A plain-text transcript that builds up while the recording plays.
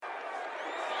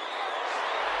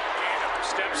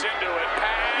Steps into it.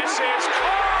 Pass is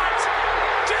caught.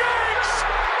 Diggs!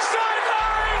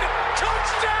 Sideline!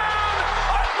 Touchdown!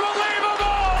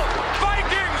 Unbelievable!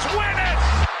 Vikings win it!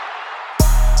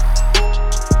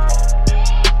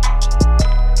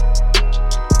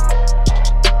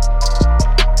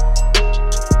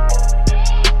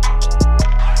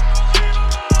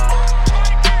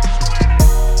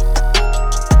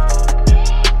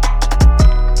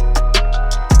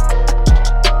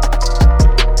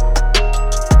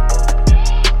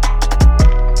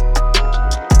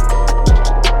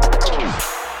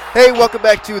 Hey, welcome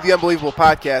back to the Unbelievable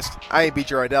Podcast. I am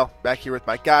BJ Rydell, back here with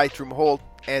my guy, Drew Mahold.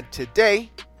 And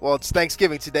today, well, it's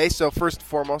Thanksgiving today, so first and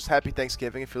foremost, happy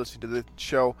Thanksgiving if you're listening to the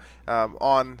show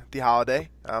on the holiday.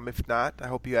 If not, I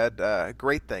hope you had a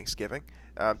great Thanksgiving.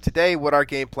 Today, what our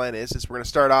game plan is we're going to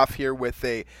start off here with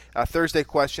a Thursday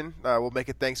question. We'll make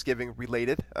it Thanksgiving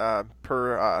related I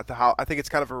think it's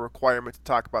kind of a requirement to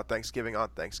talk about Thanksgiving on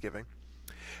Thanksgiving.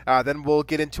 Then we'll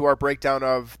get into our breakdown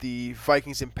of the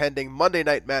Vikings' impending Monday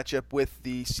night matchup with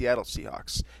the Seattle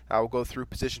Seahawks. We'll go through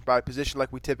position by position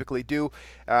like we typically do,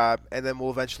 and then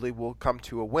we'll come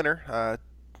to a winner,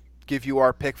 give you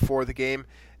our pick for the game,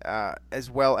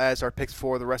 as well as our picks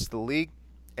for the rest of the league,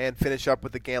 and finish up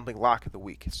with the gambling lock of the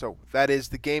week. So that is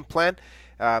the game plan.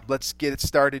 Let's get it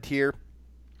started here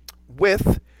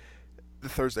with the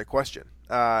Thursday question.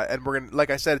 And we're gonna,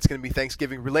 like I said, it's going to be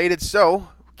Thanksgiving related, so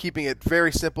keeping it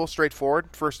very simple, straightforward,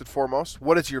 first and foremost,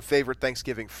 what is your favorite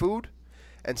Thanksgiving food?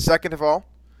 And second of all,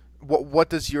 what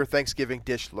does your Thanksgiving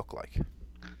dish look like?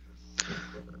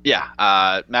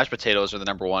 Yeah, mashed potatoes are the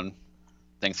number one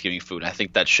Thanksgiving food. I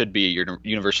think that should be your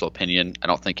universal opinion. I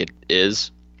don't think it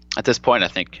is at this point. I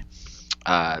think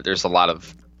there's a lot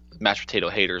of mashed potato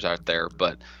haters out there,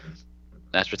 but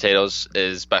mashed potatoes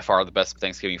is by far the best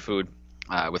Thanksgiving food,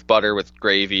 with butter, with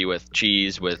gravy, with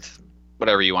cheese, with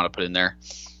whatever you want to put in there.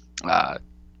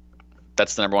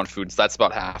 That's the number one food. So that's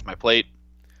about half my plate.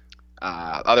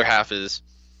 Other half is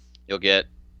you'll get,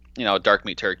 dark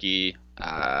meat turkey.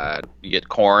 You get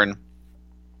corn.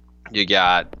 You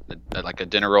got like a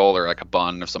dinner roll or like a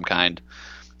bun of some kind.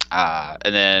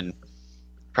 And then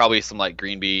probably some like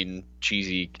green bean,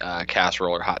 cheesy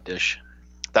casserole or hot dish.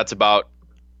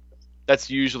 That's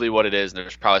usually what it is. And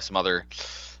there's probably some other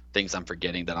things I'm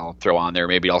forgetting that I'll throw on there.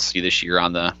 Maybe I'll see this year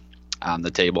on the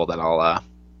table that I'll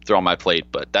throw on my plate,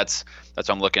 but that's what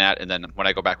I'm looking at. And then when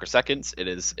I go back for seconds, it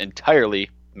is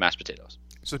entirely mashed potatoes.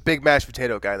 So big mashed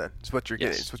potato guy then is what you're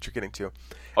getting. Yes. Is what you're getting to.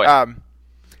 Oh, yeah.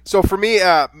 So for me,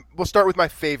 we'll start with my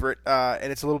favorite,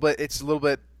 and it's a little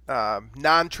bit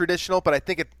non-traditional, but I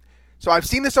think it. So I've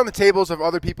seen this on the tables of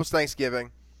other people's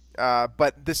Thanksgiving,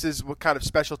 but this is what kind of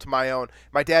special to my own.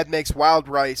 My dad makes wild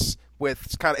rice.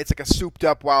 It's like a souped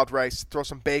up wild rice. Throw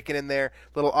some bacon in there,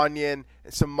 little onion,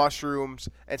 and some mushrooms,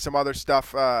 and some other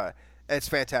stuff. And it's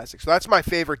fantastic. So that's my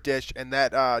favorite dish, and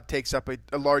that takes up a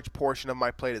large portion of my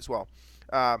plate as well.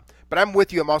 But I'm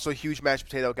with you. I'm also a huge mashed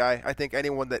potato guy. I think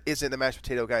anyone that isn't a mashed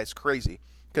potato guy is crazy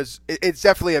because it's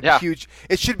definitely huge.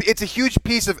 It's a huge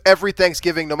piece of every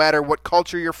Thanksgiving, no matter what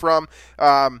culture you're from.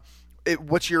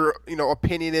 What your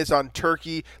opinion is on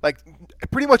turkey. Like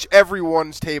pretty much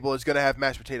everyone's table is going to have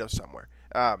mashed potatoes somewhere,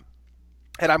 and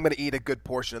I'm going to eat a good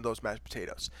portion of those mashed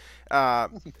potatoes. I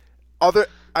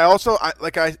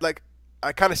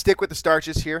kind of stick with the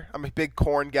starches here. I'm a big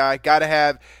corn guy. Gotta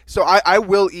have. So I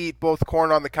will eat both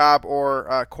corn on the cob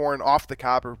or corn off the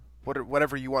cob or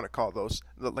whatever you want to call those,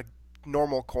 like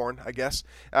normal corn, I guess.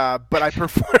 But I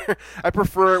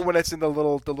prefer when it's in the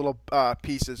little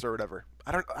pieces or whatever.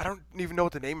 I don't even know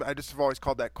what the name. I just have always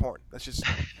called that corn. That's just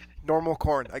normal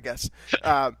corn, I guess.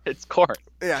 It's corn.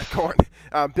 Yeah, corn.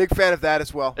 Big fan of that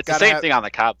as well. It's the same thing on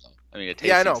the cob, though. I mean, it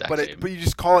tastes I know, the but same. you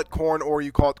just call it corn or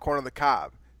you call it corn on the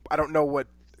cob. I don't know what.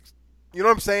 You know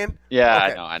what I'm saying? Yeah,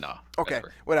 okay. I know. Okay,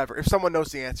 whatever. If someone knows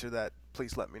the answer to that,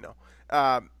 please let me know.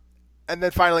 And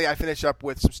then finally, I finish up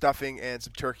with some stuffing and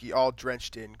some turkey, all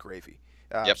drenched in gravy.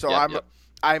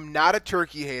 I'm not a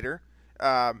turkey hater.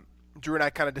 Drew and I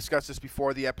kind of discussed this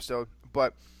before the episode,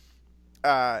 but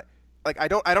I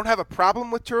don't have a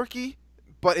problem with turkey,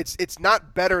 but it's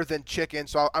not better than chicken.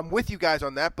 So I'm with you guys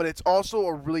on that, but it's also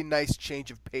a really nice change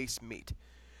of pace meat.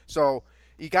 So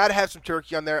you got to have some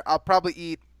turkey on there. I'll probably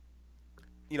eat,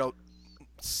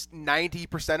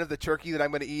 90% of the turkey that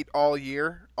I'm going to eat all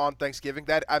year on Thanksgiving.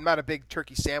 That I'm not a big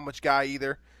turkey sandwich guy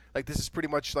either. Like this is pretty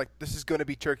much this is going to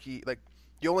be turkey. Like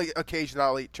the only occasion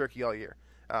I'll eat turkey all year,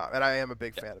 and I am a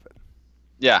big fan of it.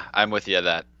 Yeah, I'm with you.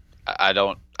 That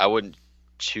I wouldn't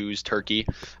choose turkey.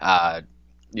 I'm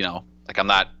not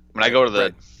when I go to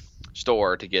the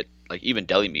store to get like even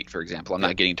deli meat, for example. I'm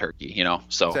not getting turkey.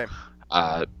 So Same.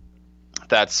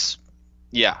 That's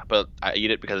Yeah, but I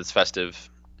eat it because it's festive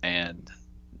and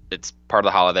it's part of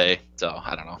the holiday. So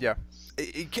I don't know. Yeah,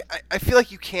 I feel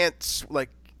like you can't like.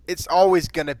 It's always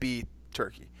gonna be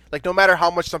turkey. Like no matter how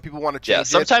much some people want to change Yeah,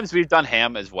 sometimes we've done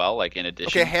ham as well, like in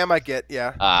addition. Okay, ham I get.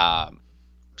 Yeah.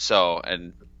 So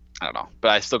and I don't know,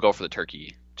 but I still go for the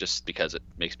turkey just because it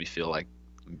makes me feel like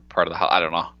part of the I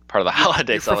don't know, part of the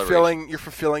holiday celebration. You're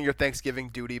fulfilling your Thanksgiving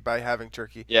duty by having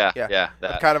turkey. Yeah. I'm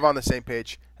That. kind of on the same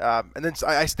page. And then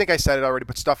I think I said it already,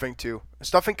 but stuffing too.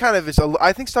 Stuffing kind of is.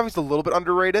 I think stuffing's a little bit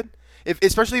underrated,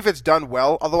 especially if it's done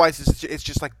well. Otherwise, it's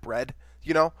just like bread.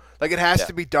 You know, like it has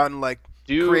to be done like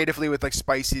creatively with like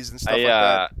spices and stuff like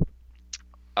that.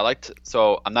 I like to.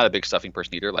 So I'm not a big stuffing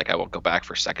person either. Like I won't go back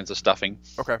for seconds of stuffing.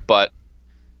 Okay. But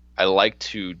I like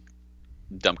to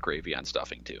dump gravy on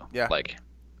stuffing too. Yeah. Like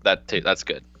that's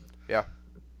good. Yeah.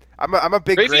 I'm a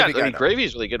big gravy guy. I mean, gravy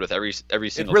is really good with every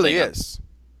single thing. It really is.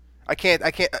 I can't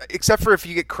except for if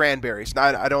you get cranberries.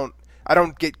 I don't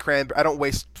get cranberry. I don't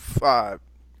waste a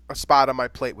spot on my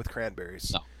plate with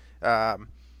cranberries. No.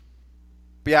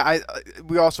 But yeah,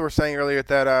 we also were saying earlier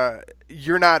that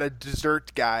you're not a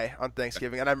dessert guy on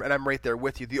Thanksgiving, and I'm right there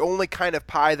with you. The only kind of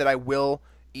pie that I will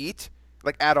eat,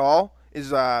 like at all,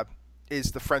 is the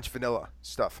French vanilla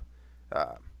stuff,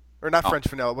 or not French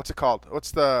vanilla. What's it called? What's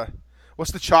the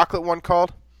chocolate one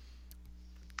called?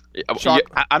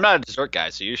 I'm not a dessert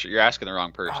guy, so you're asking the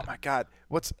wrong person. Oh my god,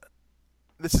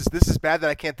 this is bad that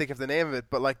I can't think of the name of it,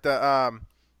 but like the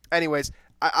anyways.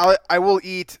 I will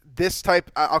eat this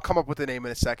type. I'll come up with the name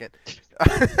in a second.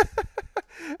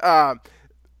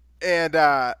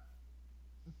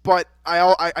 But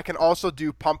I can also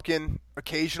do pumpkin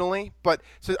occasionally. But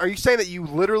so are you saying that you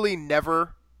literally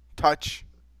never touch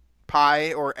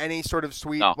pie or any sort of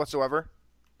sweet whatsoever?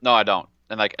 No, I don't.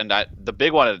 And the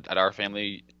big one at our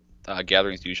family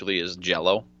gatherings usually is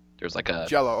Jell-O. There's like a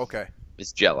Jell-O. Okay.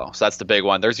 It's Jell-O, so that's the big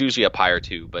one. There's usually a pie or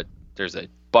two, but there's a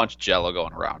bunch of Jell-O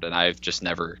going around, and I've just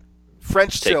never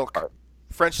French silk. Part.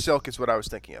 French silk is what I was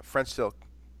thinking of. French silk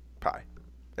pie.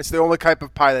 It's the only type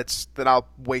of pie that I'll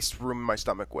waste room in my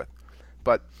stomach with.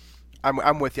 But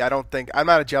I'm with you. I'm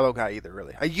not a Jell-O guy either.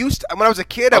 Really, I used to, when I was a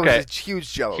kid. Okay. I was a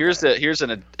huge Jell-O guy. Here's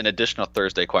an additional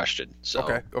Thursday question. So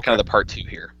okay. Kind of the part two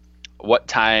here. What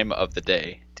time of the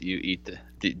day do you eat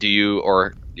do you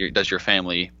or does your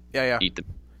family eat the?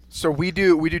 So we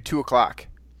do 2:00.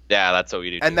 Yeah, that's what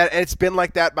we do. And it's been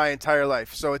like that my entire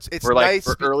life. So it's we're nice.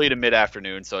 We're early to mid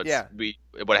afternoon. So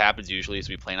what happens usually is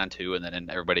we plan on 2, and then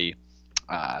everybody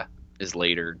is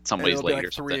later. Somebody's later.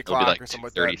 Like 3:00 it'll be like or something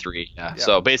 2:33. Yeah.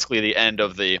 So basically the end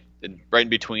of right in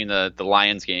between the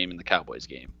Lions game and the Cowboys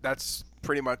game. That's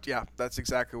pretty much That's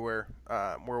exactly where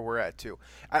we're at too.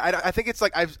 I think it's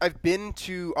like I've been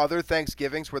to other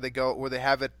Thanksgivings where they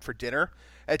have it for dinner.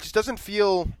 It just doesn't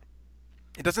feel.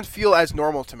 It doesn't feel as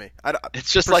normal to me.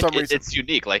 It's just like it's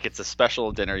unique. Like it's a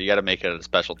special dinner. You got to make it at a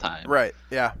special time. Right.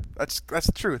 Yeah. That's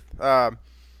the truth. Well,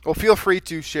 feel free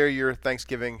to share your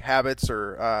Thanksgiving habits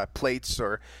or plates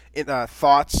or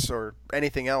thoughts or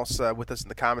anything else with us in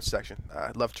the comments section.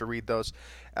 I'd love to read those.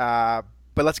 But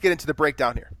let's get into the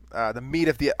breakdown here. Our meat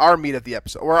of the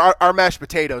episode, or our mashed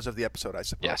potatoes of the episode, I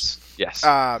suppose. Yes.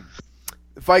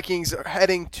 Vikings are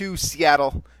heading to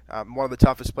Seattle. One of the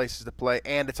toughest places to play,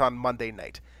 and it's on Monday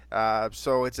night.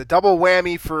 So it's a double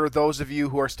whammy for those of you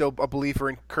who are still a believer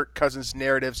in Kirk Cousins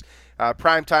narratives.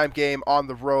 Primetime game on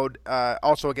the road,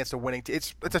 also against a winning team.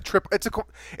 It's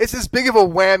as big of a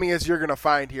whammy as you're going to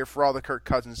find here for all the Kirk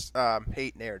Cousins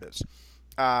hate narratives.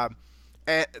 And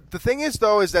the thing is,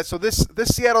 though, is that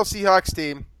this Seattle Seahawks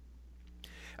team,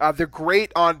 they're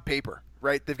great on paper,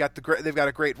 right? They've got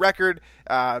a great record.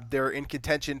 They're in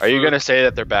contention. Are you going to say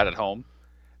that they're bad at home?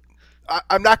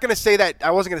 I'm not going to say that.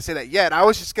 I wasn't going to say that yet. I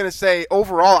was just going to say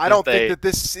overall, I don't think that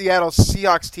this Seattle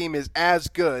Seahawks team is as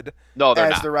good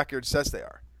as the record says they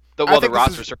are. The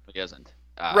roster certainly isn't.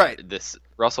 Right. This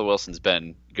Russell Wilson's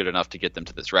been good enough to get them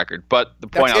to this record. But the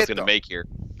point I was going to make here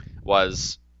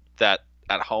was that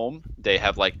at home they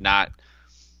have not.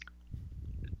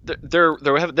 They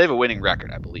have a winning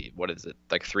record, I believe. What is it?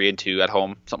 Like 3-2 at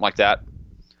home, something like that.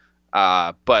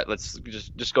 But let's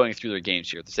just going through their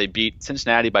games here. They beat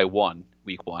Cincinnati by 1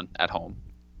 week 1 at home,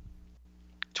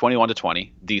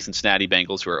 21-20. The Cincinnati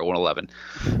Bengals, who are 0-11.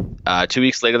 2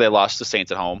 weeks later, they lost to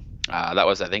Saints at home. That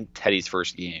was, I think, Teddy's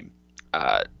first game.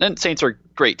 And Saints are a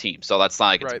great team, so that's not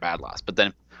like it's a bad loss. But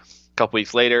then a couple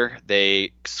weeks later,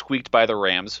 they squeaked by the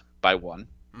Rams by 1.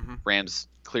 Mm-hmm. Rams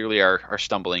clearly are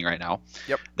stumbling right now.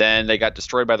 Yep. Then they got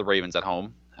destroyed by the Ravens at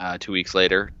home 2 weeks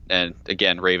later, and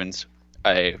again, Ravens,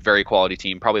 a very quality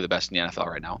team, probably the best in the NFL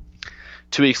right now.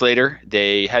 2 weeks later,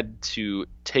 they had to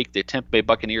take the Tampa Bay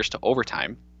Buccaneers to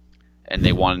overtime, and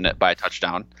they won it by a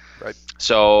touchdown. Right.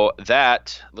 So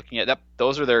looking at that,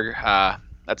 those are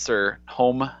that's their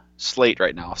home slate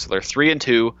right now. So they're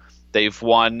 3-2. They've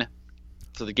won.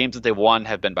 So the games that they've won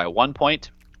have been by 1 point,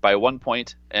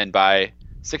 and by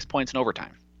 6 points in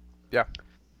overtime. Yeah.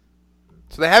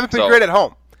 So they haven't been great at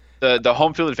home. The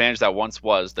home field advantage that once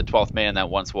was, the 12th man that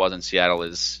once was in Seattle,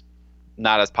 is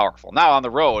not as powerful. Now on the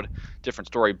road, different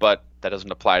story, but that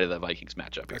doesn't apply to the Vikings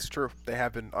matchup here. That's true. They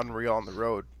have been unreal on the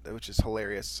road, which is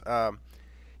hilarious. So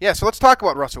let's talk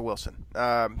about Russell Wilson.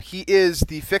 He is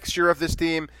the fixture of this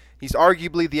team. He's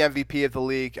arguably the MVP of the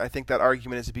league. I think that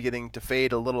argument is beginning to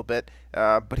fade a little bit,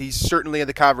 but he's certainly in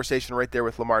the conversation right there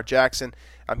with Lamar Jackson.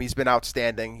 He's been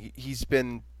outstanding. He's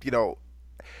been,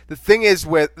 the thing is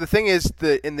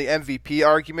in the MVP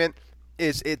argument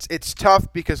is it's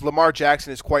tough because Lamar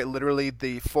Jackson is quite literally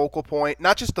the focal point,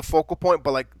 not just the focal point,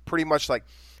 but like pretty much like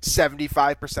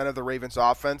 75% of the Ravens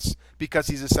offense, because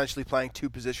he's essentially playing two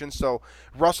positions. So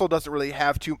Russell doesn't really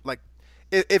have to, like,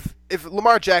 if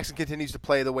Lamar Jackson continues to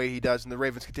play the way he does and the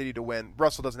Ravens continue to win,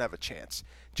 Russell doesn't have a chance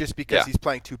just because he's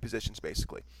playing two positions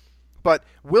basically. But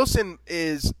Wilson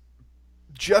is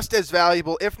just as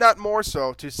valuable, if not more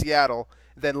so, to Seattle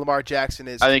than Lamar Jackson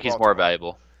is. I think he's more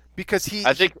valuable. Because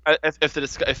I think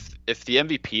if the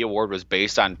MVP award was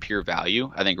based on pure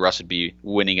value, I think Russ would be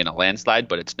winning in a landslide,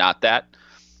 but it's not that.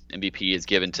 MVP is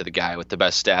given to the guy with the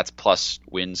best stats plus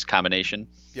wins combination.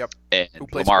 Yep. And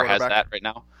Lamar has that right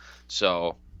now.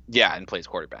 So, and plays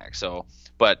quarterback. So,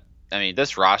 but, I mean,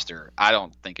 this roster, I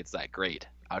don't think it's that great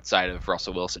outside of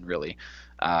Russell Wilson, really.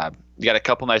 You got a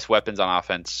couple nice weapons on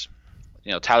offense.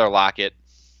 Tyler Lockett,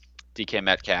 DK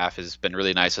Metcalf has been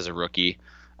really nice as a rookie.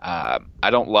 I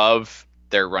don't love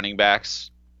their running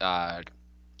backs. I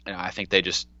think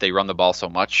they run the ball so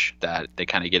much that they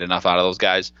kind of get enough out of those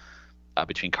guys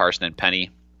between Carson and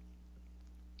Penny.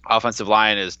 Offensive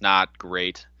line is not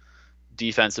great.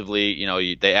 Defensively,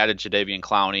 they added Jadeveon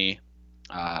Clowney.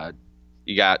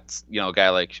 You got a guy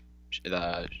like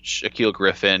Shaquille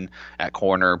Griffin at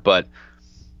corner, but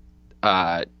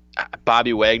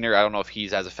Bobby Wagner, I don't know if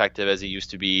he's as effective as he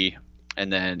used to be.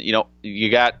 And then you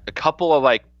got a couple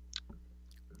of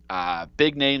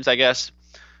big names, I guess,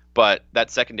 but that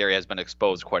secondary has been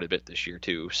exposed quite a bit this year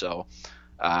too. So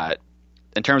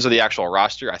in terms of the actual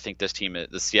roster, I think the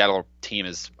Seattle team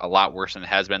is a lot worse than it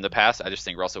has been in the past. I just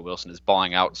think Russell Wilson is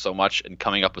balling out so much and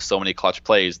coming up with so many clutch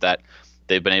plays that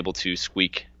they've been able to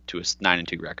squeak to a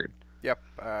 9-2 record. Yep,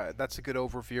 that's a good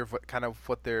overview of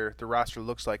what their roster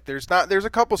looks like. There's a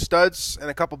couple studs and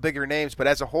a couple bigger names, but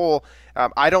as a whole,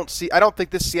 I don't think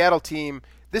this Seattle team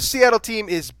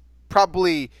is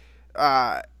probably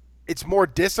it's more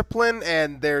discipline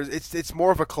and it's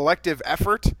more of a collective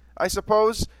effort, I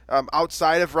suppose,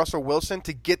 outside of Russell Wilson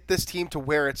to get this team to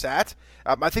where it's at.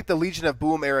 I think the Legion of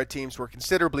Boom era teams were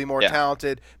considerably more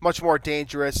talented, much more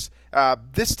dangerous.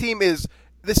 This team is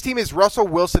Russell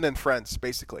Wilson and friends,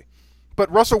 basically. But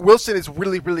Russell Wilson is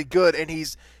really, really good, and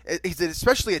he's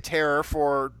especially a terror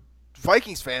for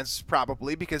Vikings fans,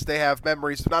 probably, because they have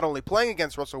memories of not only playing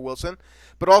against Russell Wilson,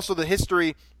 but also the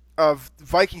history of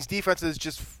Vikings defenses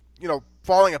just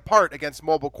falling apart against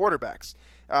mobile quarterbacks.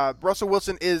 Russell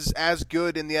Wilson is as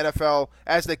good in the NFL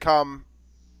as they come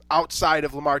outside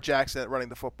of Lamar Jackson at running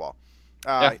the football.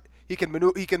 He can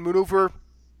maneuver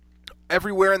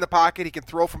everywhere in the pocket. He can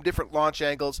throw from different launch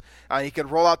angles. He can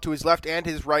roll out to his left and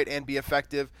his right and be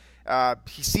effective.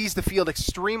 He sees the field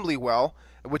extremely well,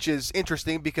 which is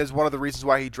interesting because one of the reasons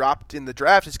why he dropped in the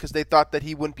draft is because they thought that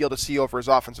he wouldn't be able to see over his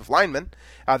offensive linemen.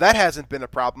 That hasn't been a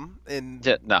problem.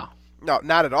 No,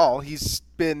 not at all. He's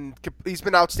been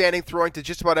outstanding, throwing to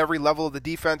just about every level of the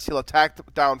defense. He'll attack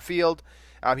downfield.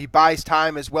 He buys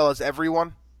time as well as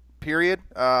everyone. Period.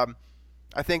 I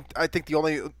think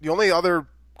the only other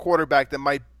quarterback that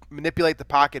might manipulate the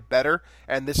pocket better,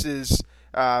 and this is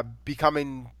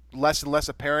becoming less and less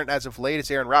apparent as of late,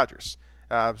 is Aaron Rodgers.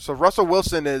 So Russell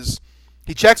Wilson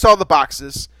he checks all the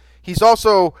boxes. He's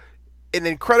also an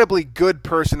incredibly good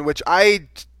person, which I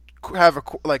have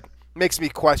makes me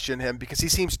question him because he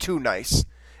seems too nice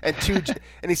and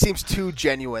he seems too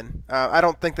genuine. I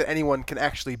don't think that anyone can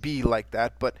actually be like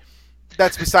that, but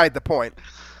that's beside the point.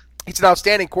 He's an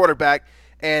outstanding quarterback,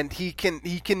 and he can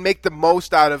make the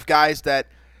most out of guys that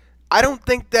I don't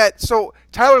think that. So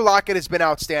Tyler Lockett has been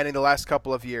outstanding the last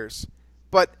couple of years,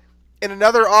 but in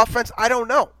another offense, I don't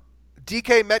know.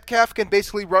 DK Metcalf can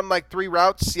basically run like 3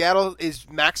 routes. Seattle is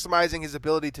maximizing his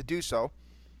ability to do so,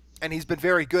 and he's been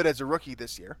very good as a rookie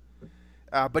this year.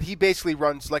 But he basically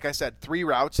runs, like I said, 3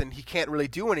 routes, and he can't really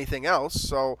do anything else.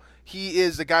 So he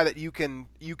is a guy that you can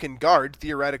guard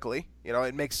theoretically.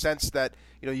 It makes sense that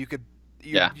you could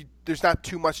there's not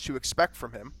too much to expect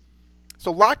from him.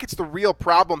 So Lockett's the real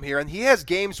problem here, and he has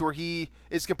games where he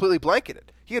is completely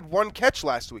blanketed. He had one catch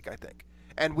last week, I think,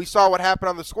 and we saw what happened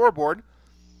on the scoreboard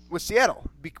with Seattle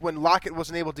when Lockett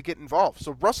wasn't able to get involved.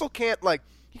 So Russell can't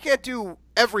do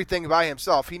everything by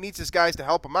himself. He needs his guys to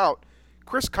help him out.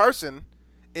 Chris Carson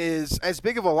is as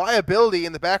big of a liability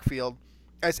in the backfield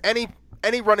as any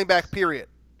running back, period,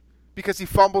 because he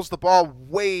fumbles the ball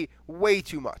way, way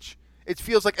too much. It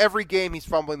feels like every game he's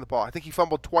fumbling the ball. I think he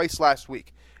fumbled twice last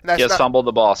week. And he has fumbled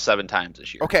the ball 7 times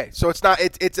this year. Okay, so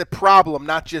it's a problem,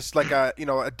 not just like a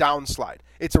downslide.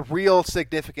 It's a real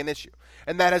significant issue,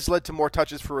 and that has led to more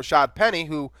touches for Rashad Penny,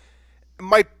 who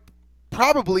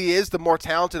probably is the more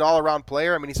talented all-around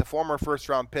player. I mean, he's a former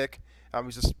first-round pick.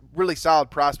 He's a really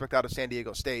solid prospect out of San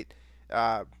Diego State.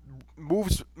 I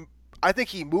think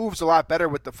he moves a lot better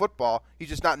with the football. He's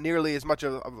just not nearly as much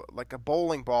of like a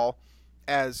bowling ball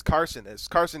as Carson is.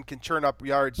 Carson can churn up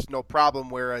yards no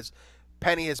problem, whereas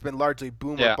Penny has been largely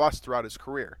boom or bust throughout his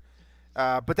career.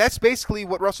 But that's basically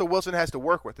what Russell Wilson has to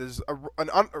work with, is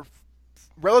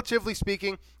relatively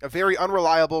speaking, a very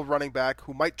unreliable running back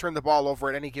who might turn the ball over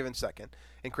at any given second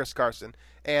in Chris Carson,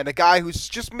 and a guy who's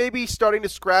just maybe starting to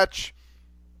scratch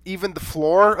even the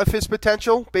floor of his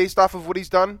potential based off of what he's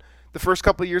done the first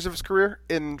couple of years of his career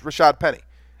in Rashad Penny.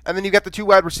 And then you got the 2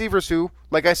 wide receivers who,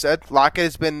 like I said,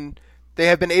 they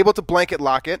have been able to blanket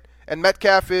Lockett, and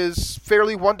Metcalf is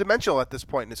fairly one-dimensional at this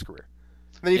point in his career.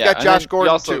 And then you've got Josh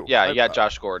Gordon, too. Yeah, you got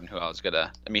Josh Gordon, who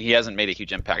he hasn't made a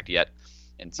huge impact yet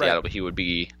in Seattle, right, but he would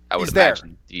be, I would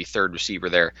imagine, the third receiver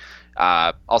there.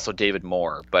 Also David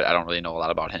Moore, but I don't really know a lot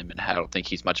about him, and I don't think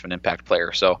he's much of an impact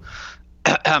player. So,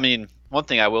 I mean, one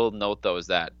thing I will note, though, is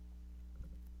that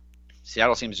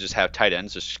Seattle seems to just have tight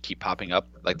ends just keep popping up.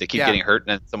 Like, they keep getting hurt,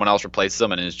 and then someone else replaces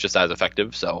them, and it's just as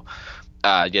effective. So, you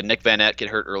had Nick Van Nett get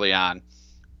hurt early on.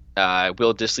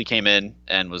 Will Dissly came in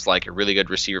and was like a really good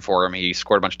receiver for him. He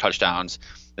scored a bunch of touchdowns.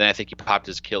 Then I think he popped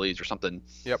his Achilles or something.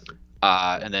 Yep.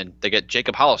 And then they get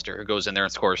Jacob Hollister, who goes in there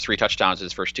and scores 3 touchdowns in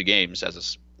his first 2 games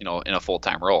as in a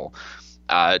full-time role.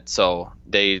 So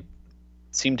they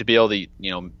seem to be able to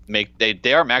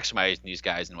they are maximizing these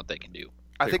guys and what they can do.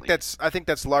 Clearly. I think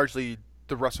that's largely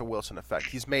the Russell Wilson effect.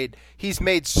 He's made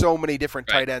so many different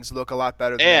tight ends look a lot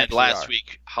better than and last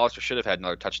week Hollister should have had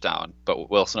another touchdown, but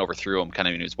Wilson overthrew him kind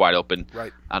of when he was wide open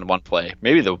on one play.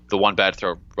 Maybe the one bad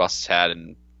throw Russ had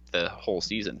in the whole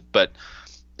season, but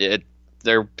there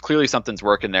clearly something's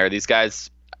working there. These guys,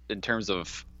 in terms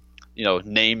of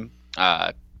namesake,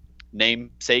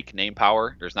 name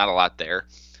power, there's not a lot there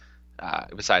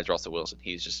besides Russell Wilson.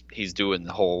 He's doing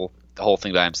the whole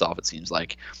thing by himself. It seems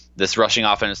like this rushing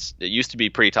offense, it used to be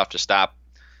pretty tough to stop,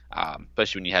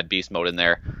 especially when you had beast mode in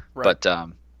there. Right. But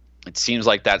it seems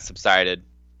like that subsided.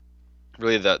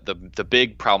 Really, the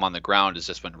big problem on the ground is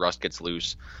just when Russ gets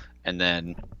loose, and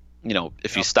then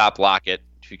if you stop Lockett,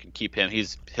 if you can keep him,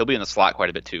 he'll be in the slot quite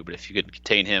a bit too. But if you could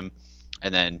contain him,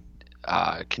 and then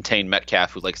contain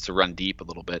Metcalf, who likes to run deep a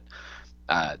little bit,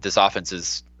 this offense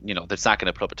is that's not going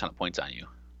to put up a ton of points on you.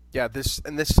 Yeah, this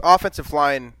offensive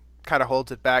line kind of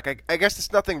holds it back. I guess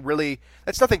it's nothing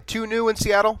too new in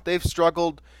Seattle. They've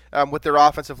struggled with their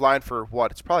offensive line for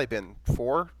it's probably been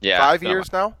 5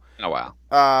 years now. In a while.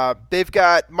 They've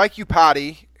got Mike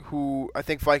Iupati, who I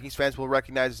think Vikings fans will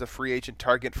recognize as a free agent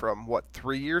target from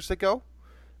 3 years ago,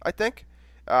 I think.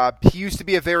 He used to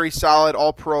be a very solid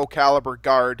all-pro caliber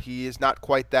guard. He is not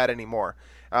quite that anymore.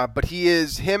 But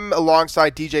him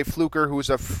alongside DJ Fluker, who's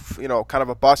a kind of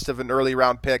a bust of an early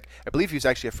round pick. I believe he was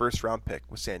actually a first round pick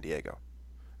with San Diego.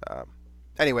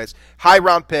 Anyways, high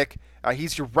round pick.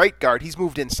 He's your right guard. He's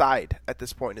moved inside at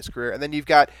this point in his career. And then you've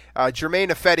got Jermaine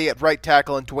Ifedi at right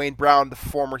tackle and Dwayne Brown, the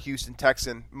former Houston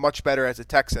Texan, much better as a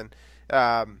Texan,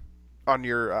 on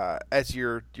your as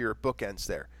your bookends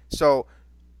there. So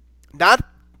not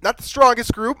the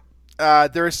strongest group.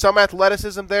 There is some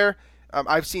athleticism there.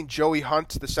 I've seen Joey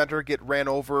Hunt, the center, get ran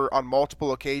over on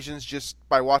multiple occasions just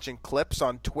by watching clips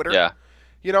on Twitter. Yeah.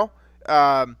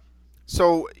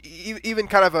 So even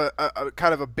kind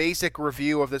of a basic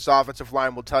review of this offensive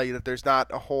line will tell you that there's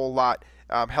not a whole lot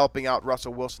helping out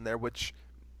Russell Wilson there, which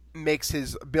makes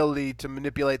his ability to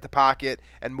manipulate the pocket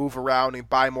and move around and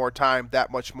buy more time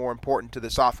that much more important to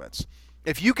this offense.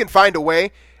 If you can find a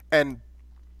way, and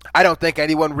I don't think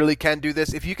anyone really can do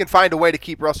this, if you can find a way to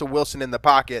keep Russell Wilson in the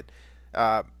pocket,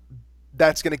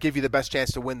 that's going to give you the best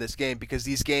chance to win this game, because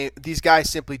these guys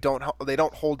simply don't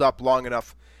hold up long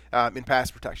enough in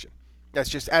pass protection. That's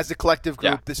just, as a collective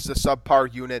group, This is a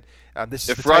subpar unit.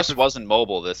 If Russ wasn't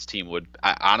mobile, this team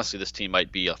this team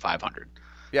might be a 500.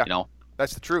 Yeah,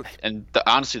 that's the truth. And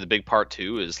honestly, the big part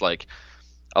too is like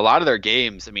a lot of their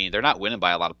games, I mean, they're not winning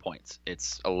by a lot of points.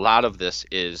 A lot of this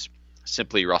is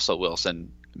simply Russell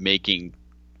Wilson making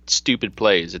stupid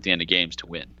plays at the end of games to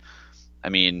win. I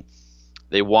mean,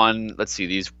 they won, let's see,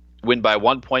 these win by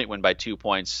 1 point, win by 2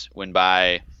 points, win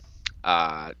by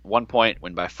 1 point,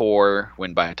 win by 4,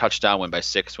 win by a touchdown, win by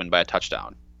 6, win by a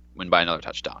touchdown, win by another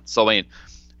touchdown. So, I mean,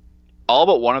 all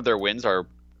but one of their wins are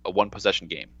a one-possession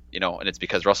game, and it's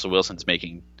because Russell Wilson's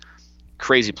making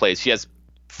crazy plays. He has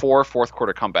 4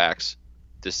 fourth-quarter comebacks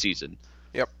this season.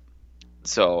 Yep.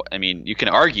 So, I mean, you can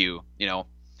argue,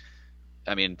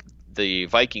 I mean, the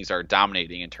Vikings are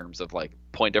dominating in terms of, like,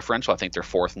 point differential. I think they're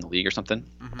 4th in the league or something.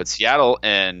 Mm-hmm. But Seattle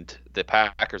and the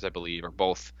Packers, I believe, are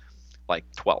both, like,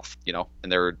 12th,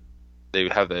 and they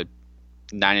have the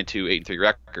 9-2, 8-3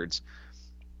 records.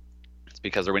 It's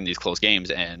because they're winning these close games,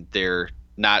 and they're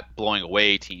not blowing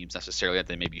away teams necessarily that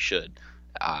they maybe should,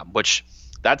 which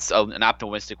that's an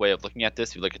optimistic way of looking at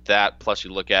this. You look at that, plus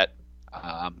you look at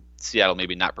Seattle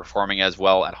maybe not performing as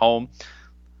well at home.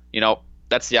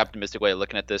 That's the optimistic way of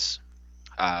looking at this.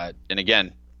 And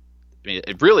again, I mean,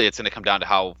 it's going to come down to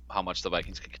how much the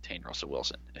Vikings can contain Russell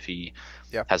Wilson. If he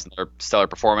has another stellar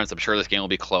performance, I'm sure this game will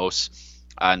be close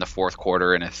in the fourth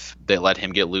quarter. And if they let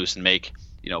him get loose and make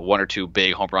 1 or 2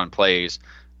 big home run plays,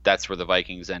 that's where the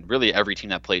Vikings and really every team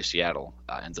that plays Seattle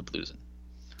ends up losing.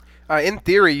 In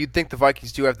theory, you'd think the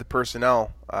Vikings do have the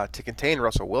personnel to contain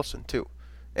Russell Wilson, too.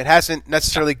 It hasn't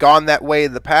necessarily gone that way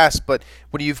in the past, but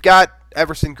when you've got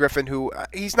Everson Griffin, who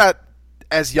he's not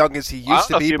as young as he used to be. I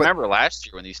don't know if you remember last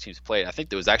year when these teams played. I think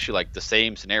there was actually like the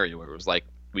same scenario where it was like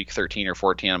week 13 or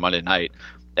 14 on Monday night,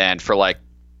 and for like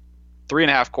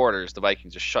 3.5 quarters, the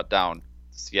Vikings just shut down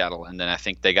Seattle, and then I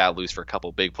think they got loose for a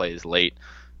couple big plays late,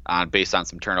 based on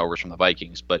some turnovers from the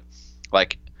Vikings. But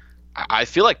like, I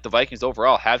feel like the Vikings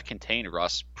overall have contained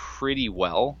Russ pretty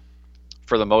well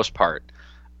for the most part,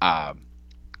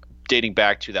 dating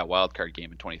back to that wild card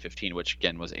game in 2015, which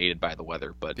again was aided by the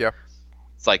weather. But yeah,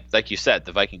 it's like you said,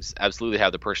 the Vikings absolutely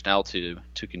have the personnel to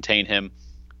contain him,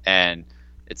 and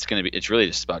it's really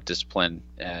just about discipline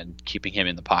and keeping him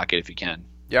in the pocket if you can.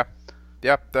 Yeah.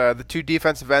 Yep, the 2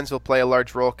 defensive ends will play a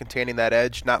large role containing that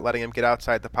edge, not letting him get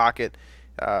outside the pocket.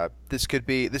 This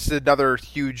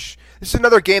is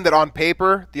another game that on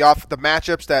paper, the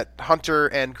matchups that Hunter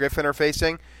and Griffin are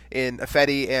facing in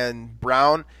Ifedi and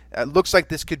Brown, looks like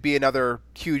this could be another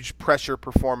huge pressure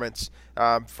performance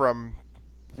from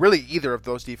really either of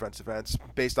those defensive ends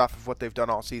based off of what they've done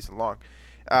all season long.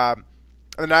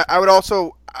 And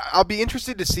I'll be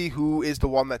interested to see who is the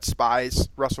one that spies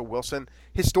Russell Wilson.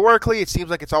 Historically, it seems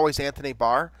like it's always Anthony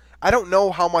Barr. I don't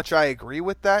know how much I agree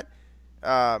with that,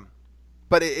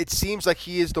 but it seems like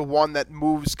he is the one that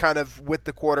moves kind of with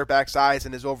the quarterback's eyes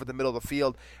and is over the middle of the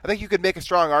field. I think you could make a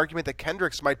strong argument that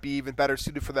Kendricks might be even better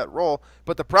suited for that role,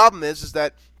 but the problem is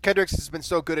that Kendricks has been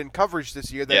so good in coverage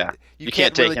this year that you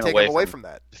can't really take him away from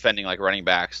that. Defending like running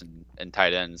backs and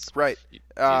tight ends. Right. He's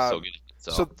so good.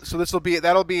 So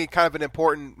that'll be kind of an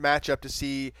important matchup to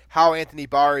see how Anthony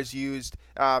Barr is used,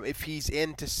 if he's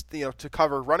in to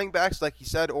cover running backs like you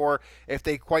said, or if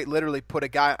they quite literally put a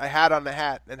hat on the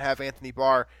hat and have Anthony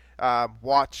Barr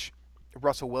watch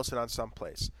Russell Wilson on some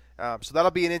plays. So that'll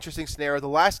be an interesting scenario. The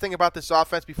last thing about this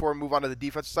offense before we move on to the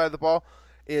defensive side of the ball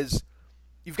is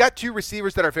you've got 2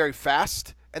 receivers that are very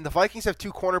fast, and the Vikings have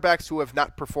 2 cornerbacks who have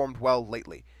not performed well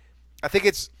lately. I think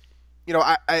it's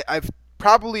I've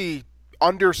probably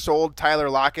undersold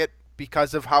Tyler Lockett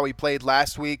because of how he played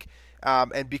last week,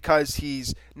 and because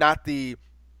he's not the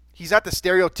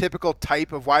stereotypical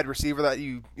type of wide receiver that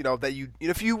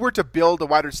if you were to build a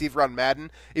wide receiver on Madden,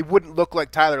 it wouldn't look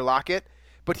like Tyler Lockett.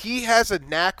 But he has a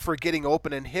knack for getting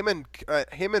open, and him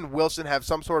and Wilson have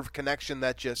some sort of connection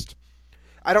that just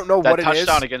I don't know what it is. That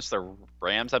touchdown against the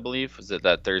Rams, I believe, was it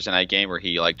that Thursday night game where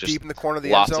he like just deep in the corner of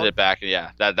the end zone? Lofted it back. Yeah,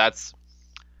 that's.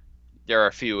 There are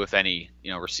a few, if any,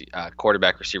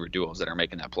 quarterback receiver duos that are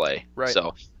making that play. Right.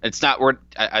 So it's not.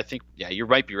 I think you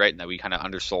might be right in that we kind of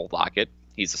undersold Lockett.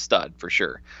 He's a stud for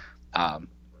sure.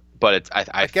 But it's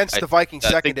against the Vikings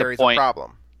secondary is a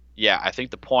problem. Yeah, I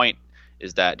think the point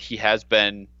is that he has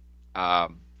been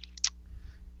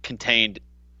contained,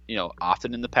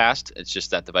 often in the past. It's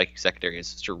just that the Vikings secondary is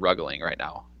struggling right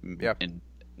now in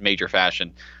major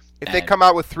fashion. If they come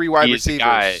out with 3 wide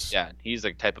receivers. He's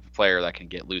the type of player that can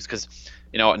get loose. Because,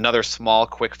 another small,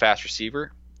 quick, fast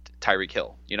receiver, Tyreek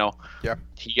Hill,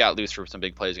 he got loose for some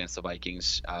big plays against the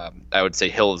Vikings. I would say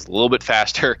Hill is a little bit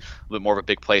faster, a little bit more of a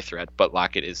big play threat, but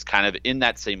Lockett is kind of in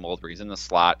that same mold where he's in the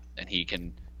slot and he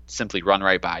can simply run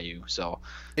right by you. So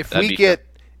if we get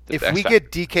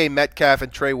DK Metcalf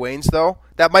and Trey Waynes, though,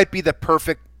 that might be the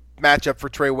perfect matchup for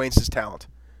Trey Waynes' talent.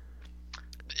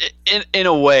 In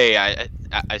a way,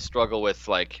 I struggle with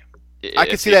like. I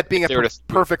could see that being a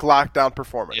perfect lockdown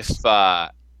performance.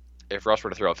 If Russ were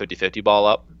to throw a 50-50 ball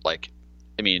up, like,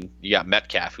 I mean, you got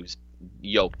Metcalf who's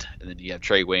yoked, and then you have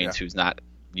Trey Waynes who's not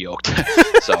yoked.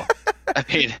 So, I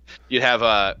mean, you'd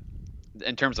have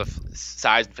in terms of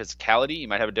size and physicality, you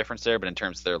might have a difference there, but in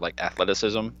terms of their like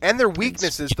athleticism and their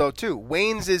weaknesses, though, too.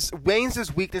 Wayne's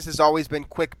weakness has always been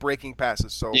quick breaking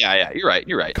passes. So yeah, you're right.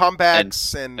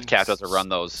 Comebacks and Metcalf doesn't run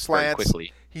those slants very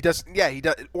quickly. He does,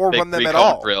 or Big run them at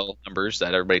all. Drill numbers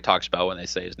that everybody talks about when they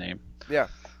say his name. Yeah.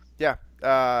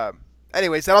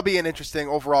 Anyways, that'll be an interesting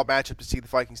overall matchup to see the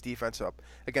Vikings defense up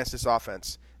against this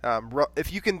offense.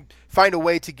 If you can find a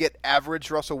way to get average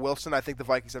Russell Wilson, I think the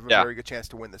Vikings have a very good chance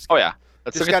to win this game. Oh yeah,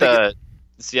 let's look at the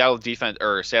Seattle defense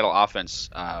or Seattle offense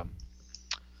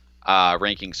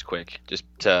rankings quick.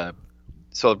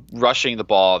 So rushing the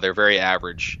ball, they're very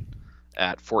average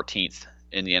at 14th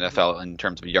in the NFL in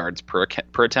terms of yards per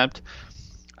attempt,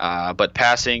 but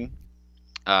passing.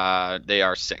 They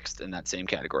are 6th in that same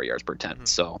category, yards per attempt.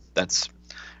 So that's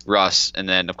Russ. And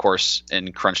then, of course,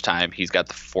 in crunch time, he's got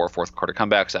the 4 fourth quarter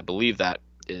comebacks. I believe that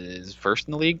is 1st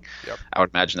in the league. Yep. I would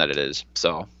imagine that it is.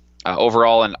 So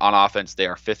overall, on offense, they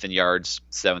are 5th in yards,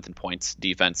 7th in points.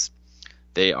 Defense,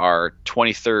 they are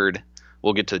 23rd.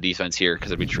 We'll get to the defense here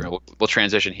because we'll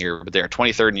transition here. But they are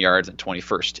 23rd in yards and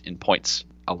 21st in points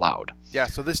allowed. Yeah,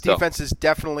 so this defense is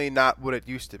definitely not what it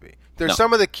used to be. There's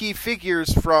some of the key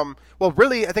figures from,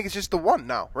 really, I think it's just the one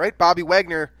now, right? Bobby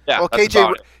Wagner. Yeah, well,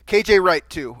 KJ Wright,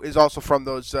 too, is also from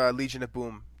those Legion of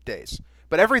Boom days.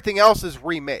 But everything else is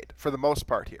remade for the most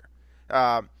part here.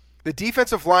 The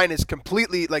defensive line is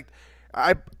completely,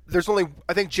 I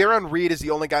think Jaron Reed is the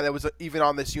only guy that was even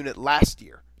on this unit last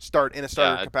year, in a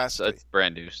starter capacity. It's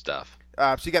brand new stuff.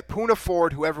 So you got Poona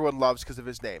Ford, who everyone loves because of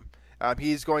his name.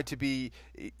 He's going to be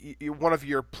one of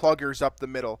your pluggers up the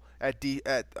middle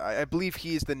I believe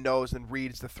he's the nose and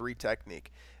Reed's the 3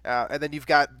 technique. And then you've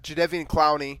got Jadeveon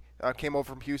Clowney, came over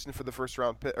from Houston for the first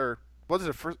round pick, or was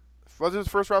it his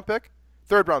first round pick?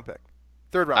 Third round pick.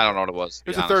 I don't know what it was. It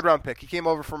was a third round pick. He came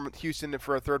over from Houston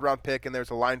for a third round pick, and there's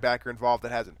a linebacker involved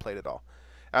that hasn't played at all.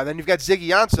 And then you've got Ziggy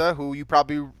Ansah, who you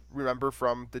probably remember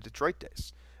from the Detroit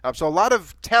days. So a lot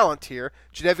of talent here.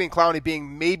 Jadeveon Clowney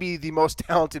being maybe the most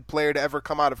talented player to ever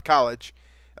come out of college.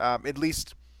 At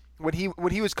least when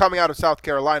he was coming out of South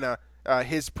Carolina,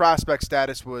 his prospect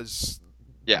status was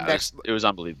it was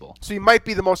unbelievable. So he might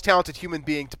be the most talented human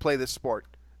being to play this sport,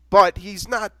 but he's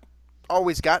not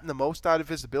always gotten the most out of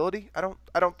his ability. I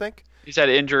don't think he's had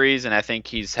injuries, and I think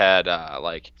he's had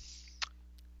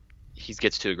he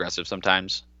gets too aggressive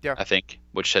sometimes. Yeah, I think,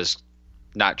 which has.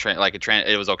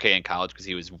 It was okay in college because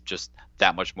he was just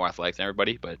that much more athletic than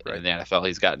everybody. But in the NFL,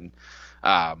 he's gotten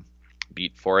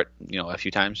beat for it, a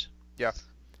few times. Yeah.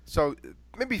 So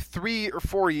maybe 3 or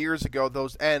 4 years ago,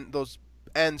 those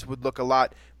ends would look a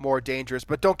lot more dangerous.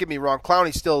 But don't get me wrong,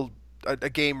 Clowney's still a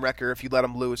game wrecker if you let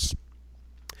him loose.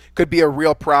 Could be a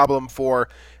real problem for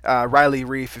Riley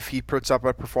Reiff if he puts up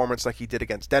a performance like he did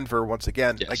against Denver once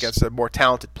again against a more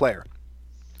talented player.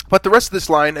 But the rest of this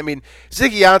line, I mean,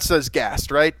 Ziggy Ansah is gassed,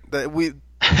 right?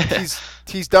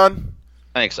 He's done?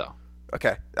 I think so.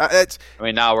 Okay.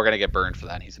 Now we're going to get burned for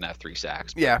that, and he's going to have 3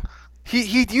 sacks. But. Yeah.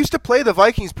 He used to play the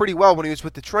Vikings pretty well when he was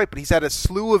with Detroit, but he's had a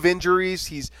slew of injuries.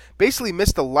 He's basically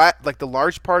missed the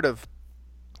large part of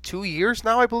 2 years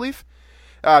now, I believe.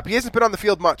 He hasn't been on the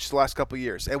field much the last couple of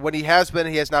years, and when he has been,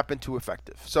 he has not been too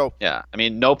effective. So yeah,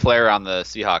 no player on the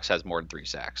Seahawks has more than 3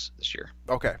 sacks this year.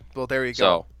 Okay, well there you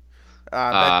go.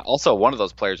 Also, one of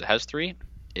those players that has 3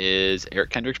 is Eric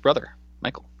Kendricks' brother,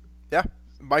 Michael. Yeah,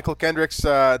 Michael Kendricks. We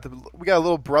got a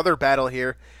little brother battle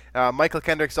here. Michael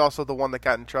Kendricks also the one that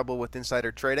got in trouble with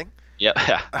insider trading.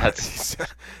 Yeah, that's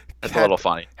a little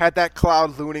funny. Had that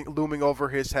cloud looming over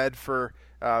his head for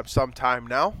some time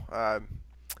now.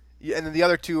 And then the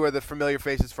other 2 are the familiar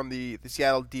faces from the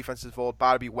Seattle defensive old.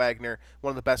 Bobby Wagner,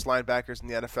 one of the best linebackers in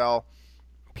the NFL.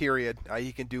 Period.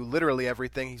 He can do literally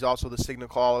everything. He's also the signal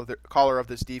caller of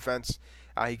this defense.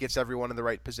 He gets everyone in the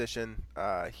right position.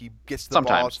 He gets the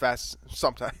ball as fast.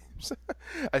 Sometimes,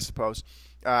 I suppose.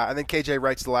 And then KJ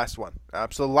Wright's the last one.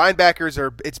 So the linebackers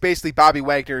it's basically Bobby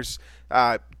Wagner's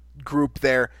group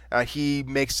there. He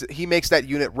makes that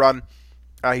unit run.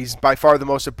 He's by far the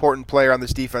most important player on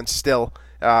this defense still.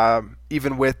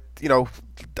 Even with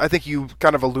I think you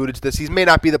kind of alluded to this. He may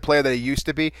not be the player that he used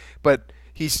to be, but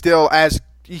he's still as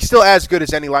good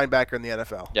as any linebacker in the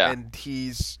NFL. Yeah. And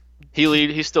he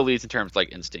still leads in terms of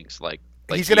instincts.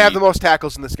 He's going to have the most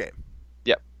tackles in this game.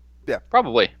 Yep. Yeah.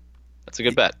 Probably. That's a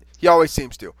good bet. He always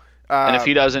seems to. And if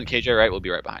he doesn't, KJ Wright will be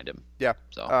right behind him. Yeah.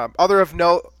 So other of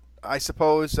note, I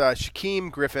suppose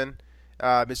Shaquem Griffin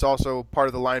is also part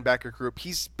of the linebacker group.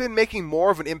 He's been making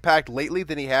more of an impact lately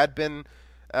than he had been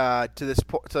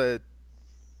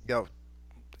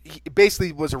he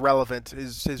basically was irrelevant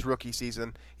his rookie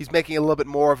season. He's making a little bit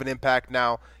more of an impact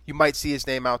now. You might see his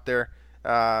name out there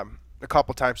a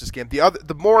couple times this game.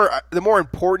 The more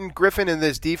important Griffin in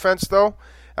this defense, though,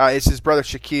 is his brother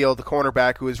Shaquille, the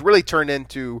cornerback, who has really turned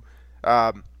into.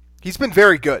 He's been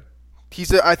very good.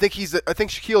 I think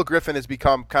Shaquille Griffin has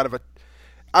become kind of a.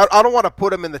 I don't want to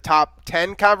put him in the top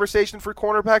 10 conversation for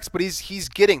cornerbacks, but he's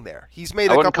getting there. He's made.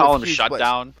 I wouldn't call him a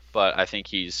shutdown, but I think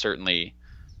he's certainly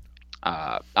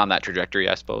on that trajectory,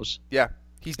 I suppose. Yeah,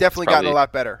 he's definitely gotten a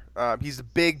lot better. He's a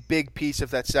big piece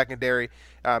of that secondary.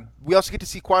 We also get to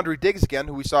see Quandre Diggs again,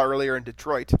 who we saw earlier in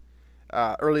Detroit,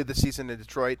 early this season in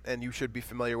Detroit, and you should be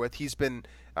familiar with. He's been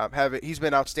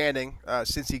outstanding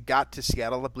since he got to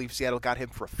Seattle. I believe Seattle got him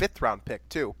for a 5th-round pick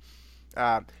too.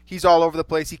 He's all over the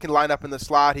place. He can line up in the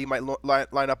slot. He might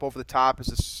line up over the top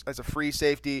as a free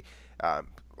safety.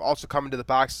 Also come into the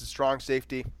box as a strong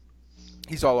safety.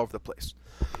 He's all over the place.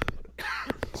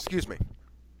 Excuse me.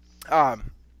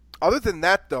 Other than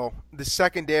that, though, the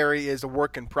secondary is a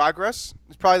work in progress.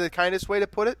 It's probably the kindest way to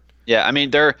put it. Yeah, I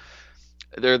mean they're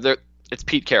it's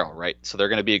Pete Carroll, right? So they're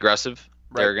going to be aggressive.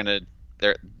 Right.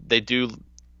 They do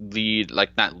lead,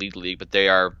 like not lead the league, but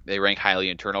they rank highly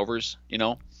in turnovers.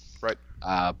 Right.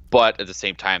 But at the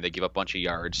same time, they give up a bunch of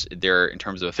yards. They're in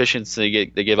terms of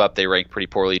efficiency they give up. They rank pretty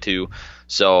poorly too.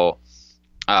 So,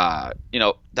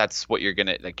 that's what you're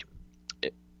gonna like.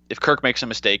 If Kirk makes a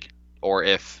mistake, or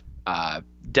if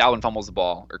Dalvin fumbles the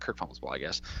ball, or Kirk fumbles the ball, I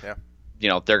guess.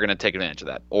 Yeah. They're gonna take advantage of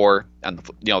that, or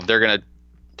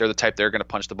they're the type they're gonna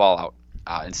punch the ball out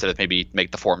instead of maybe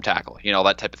make the form tackle.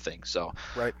 That type of thing. So.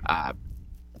 Right.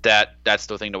 That's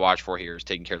the thing to watch for here is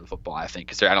taking care of the football, I think,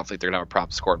 because I don't think they're going to have a problem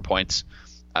scoring points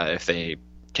if they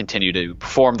continue to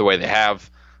perform the way they have.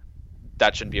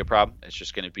 That shouldn't be a problem. It's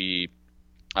just going to be,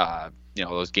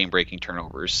 those game-breaking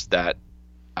turnovers that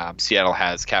Seattle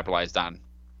has capitalized on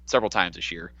several times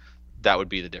this year. That would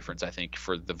be the difference, I think,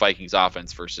 for the Vikings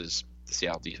offense versus the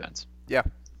Seattle defense. Yeah.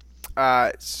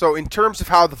 So in terms of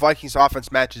how the Vikings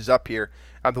offense matches up here,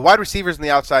 the wide receivers on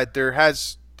the outside, there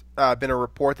has been a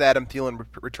report that Adam Thielen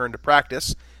returned to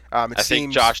practice. I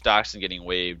think Josh Doctson getting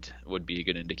waived would be a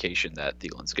good indication that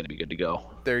Thielen's going to be good to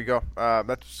go. There you go.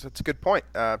 That's a good point.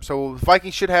 So the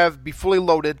Vikings should be fully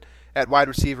loaded at wide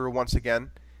receiver once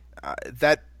again.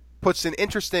 That puts an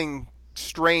interesting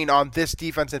strain on this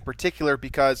defense in particular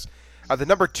because the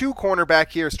number 2 cornerback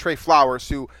here is Trey Flowers,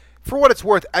 who, for what it's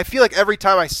worth, I feel like every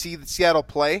time I see Seattle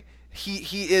play,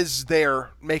 he is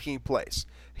there making plays.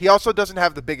 He also doesn't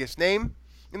have the biggest name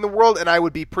in the world, and I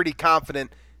would be pretty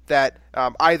confident that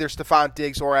either Stephon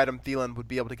Diggs or Adam Thielen would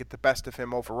be able to get the best of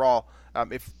him overall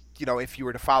if you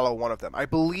were to follow one of them. I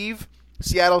believe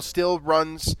Seattle still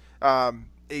runs a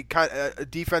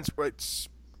defense where it's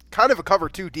kind of a cover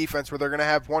 2 defense where they're going to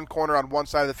have one corner on one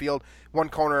side of the field, one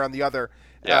corner on the other.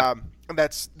 Yeah. And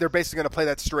they're basically going to play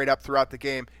that straight up throughout the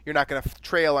game. You're not going to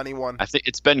trail anyone. I think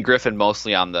it's been Griffin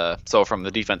mostly from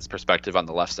the defense perspective on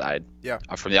the left side. Yeah.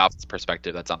 From the offense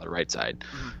perspective, that's on the right side.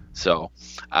 Mm-hmm. So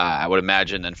I would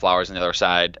imagine then Flowers on the other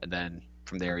side, and then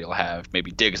from there you'll have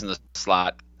maybe Diggs in the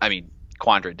slot. I mean,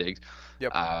 Quandre Diggs.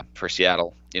 Yep. For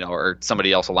Seattle, or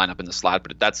somebody else will line up in the slot,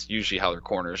 but that's usually how their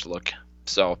corners look.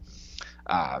 So,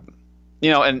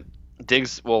 and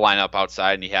Diggs will line up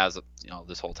outside, and he has,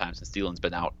 this whole time since Thielen's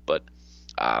been out, but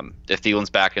if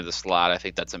Thielen's back in the slot, I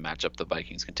think that's a matchup the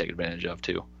Vikings can take advantage of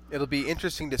too. It'll be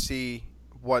interesting to see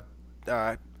what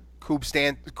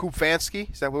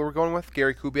Kubiak, is that what we're going with?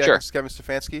 Gary Kubiak sure. and Kevin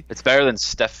Stefanski? It's better than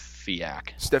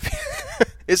Stefiak.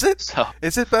 Is it? So,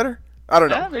 is it better? I don't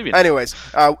know. Yeah, maybe not. Anyways,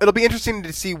 it'll be interesting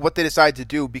to see what they decide to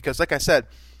do because, like I said,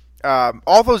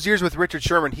 all those years with Richard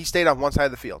Sherman, he stayed on one side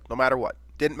of the field no matter what.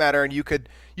 Didn't matter, and you could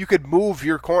move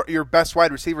your best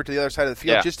wide receiver to the other side of the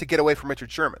field just to get away from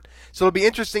Richard Sherman. So it'll be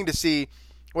interesting to see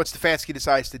what Stefanski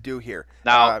decides to do here.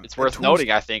 Now, it's worth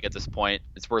noting, I think, at this point,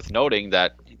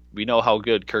 that we know how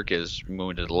good Kirk is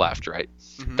moving to the left, right?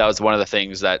 Mm-hmm. That was one of the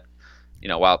things that,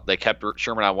 while they kept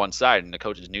Sherman on one side and the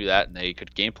coaches knew that and they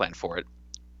could game plan for it,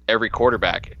 every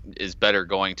quarterback is better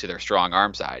going to their strong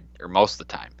arm side, or most of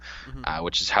the time, mm-hmm.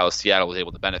 Which is how Seattle was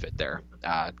able to benefit there.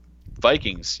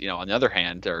 Vikings, on the other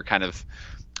hand, are kind of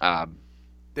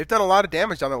they've done a lot of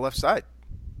damage on the left side.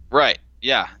 Right.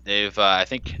 Yeah. They've I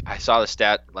think I saw the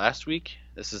stat last week.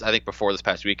 This is, I think, before this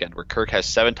past weekend, where Kirk has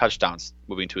 7 touchdowns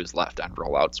moving to his left on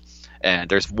rollouts. And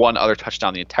there's one other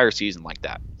touchdown the entire season like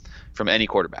that from any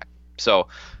quarterback. So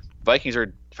Vikings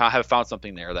have found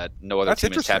something there that no other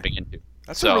team is tapping into.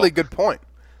 That's a really good point.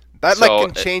 That So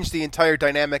can change the entire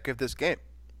dynamic of this game.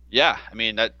 yeah, I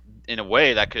mean that in a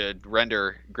way that could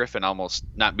render Griffin almost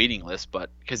not meaningless, but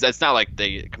because that's not like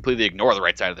they completely ignore the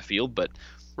right side of the field, but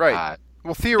Right.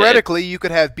 Well, theoretically, you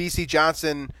could have BC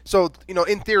Johnson. So,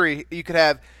 in theory, you could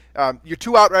have your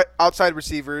two outside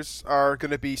receivers are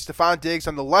going to be Stephon Diggs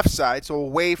on the left side, so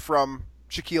away from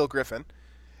Shaquille Griffin.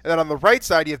 And then on the right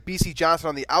side, you have BC Johnson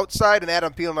on the outside and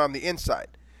Adam Thielen on the inside.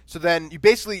 So then you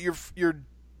basically you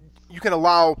can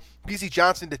allow BC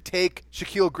Johnson to take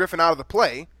Shaquille Griffin out of the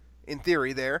play, in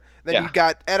theory there. Then you've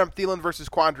got Adam Thielen versus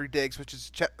Quandre Diggs, which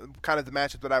is kind of the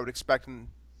matchup that I would expect in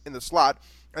the slot.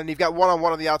 And you've got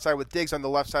one-on-one on the outside with Diggs on the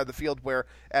left side of the field where,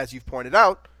 as you've pointed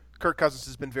out, Kirk Cousins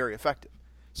has been very effective.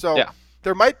 So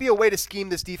there might be a way to scheme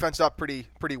this defense up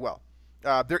pretty well.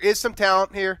 There is some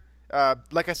talent here.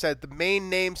 Like I said, the main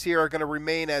names here are going to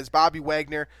remain as Bobby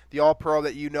Wagner, the All-Pro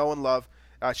that you know and love,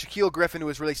 Shaquille Griffin, who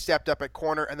has really stepped up at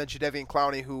corner, and then Jadeveon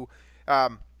Clowney, who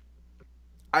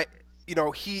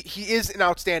he is an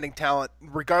outstanding talent.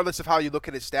 Regardless of how you look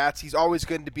at his stats, he's always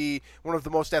going to be one of the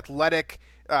most athletic,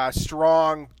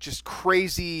 strong, just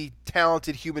crazy,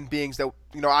 talented human beings that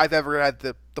I've ever had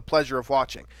the pleasure of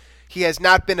watching. He has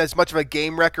not been as much of a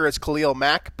game wrecker as Khalil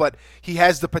Mack, but he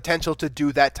has the potential to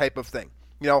do that type of thing.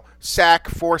 Sack,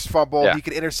 force fumble, he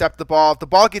can intercept the ball. If the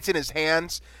ball gets in his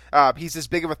hands, he's as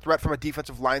big of a threat from a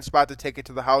defensive line spot to take it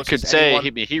to the house. You could say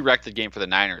he wrecked the game for the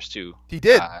Niners, too. He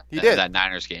did. He did. That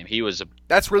Niners game.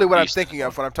 That's really what I'm thinking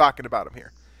of when I'm talking about him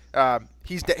here.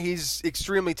 He's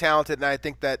extremely talented, and I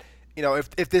think that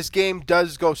if this game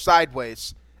does go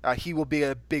sideways, he will be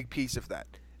a big piece of that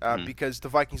because the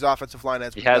Vikings' offensive line,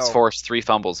 as we know, he has forced 3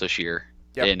 fumbles this year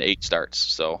in 8 starts.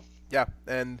 So yeah,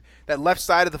 and that left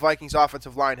side of the Vikings'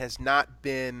 offensive line has not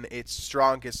been its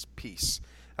strongest piece.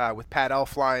 With Pat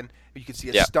Elflein, you can see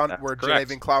a stunt where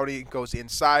Jadeveon Clowney goes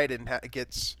inside and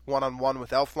gets one-on-one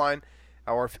with Elflein,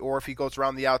 or if he goes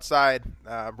around the outside.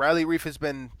 Riley Reiff has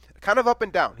been kind of up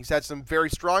and down. He's had some very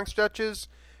strong stretches,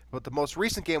 but the most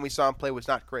recent game we saw him play was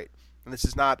not great. And this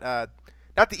is not the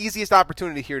easiest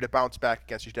opportunity here to bounce back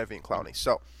against Jadeveon Clowney.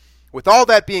 So, with all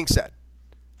that being said,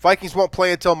 Vikings won't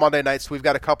play until Monday night, so we've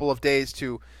got a couple of days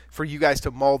for you guys to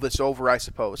mull this over, I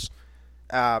suppose.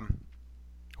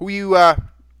 Who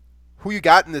you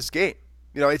got in this game?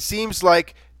 It seems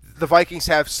like the Vikings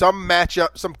have some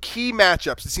key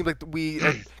matchups. It seems like we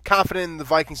are confident in the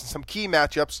Vikings in some key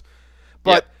matchups,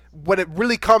 but when it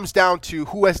really comes down to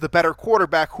who has the better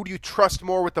quarterback, who do you trust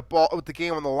more with the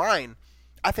game on the line?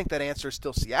 I think that answer is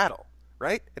still Seattle,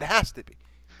 right? It has to be.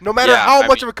 No matter how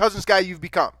much of a Cousins guy you've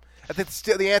become. I think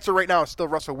the answer right now is still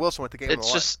Russell Wilson with the game on the line.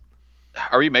 It's just,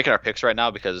 are we making our picks right now?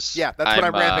 Because that's what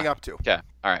I'm ramping up to. Okay,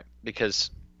 all right. Because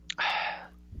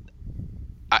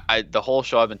the whole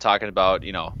show I've been talking about,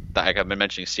 like I've been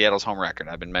mentioning Seattle's home record.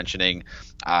 I've been mentioning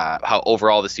how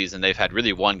overall this season they've had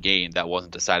really one game that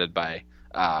wasn't decided by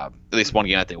at least one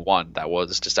game that they won that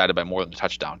was decided by more than a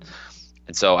touchdown.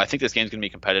 And so I think this game's going to be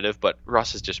competitive, but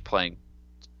Russ is just playing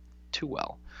too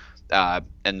well.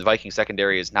 And the Viking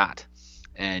secondary is not.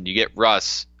 And you get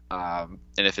Russ, and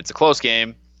if it's a close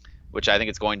game, which I think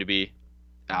it's going to be,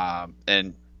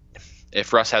 and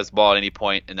if Russ has the ball at any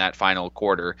point in that final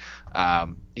quarter,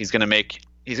 he's going to make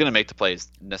the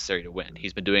plays necessary to win.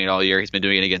 He's been doing it all year. He's been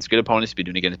doing it against good opponents. He's been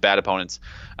doing it against bad opponents.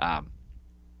 I'm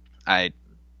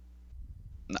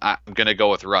going to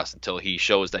go with Russ until he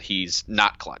shows that he's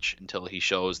not clutch, until he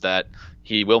shows that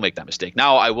he will make that mistake.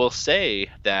 Now, I will say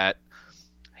that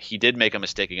he did make a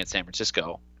mistake against San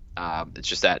Francisco. It's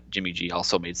just that Jimmy G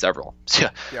also made several.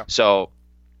 So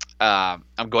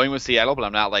I'm going with Seattle, but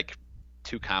I'm not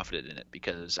too confident in it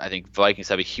because I think Vikings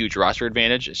have a huge roster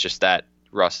advantage. It's just that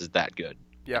Russ is that good.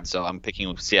 Yeah. And so I'm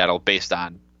picking Seattle based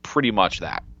on pretty much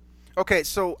that. Okay,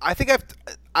 so I think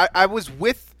I was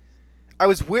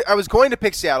going to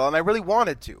pick Seattle, and I really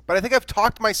wanted to, but I think I've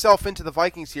talked myself into the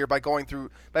Vikings here by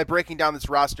breaking down this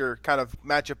roster kind of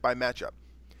matchup by matchup.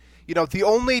 The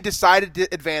only decided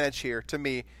advantage here to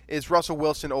me is Russell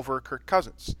Wilson over Kirk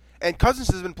Cousins, and Cousins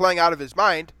has been playing out of his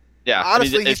mind. Yeah,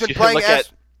 honestly, he's been playing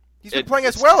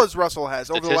as well as Russell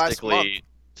has over the last month.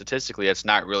 Statistically, it's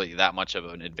not really that much of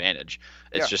an advantage.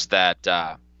 It's just that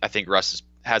I think Russ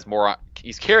has more.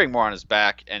 He's carrying more on his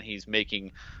back, and he's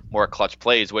making more clutch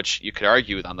plays, which you could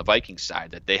argue on the Vikings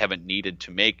side that they haven't needed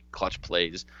to make clutch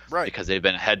plays because they've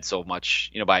been ahead so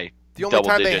much. By the only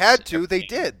time they had to, they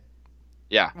did.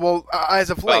 Yeah. Well, as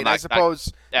of late, I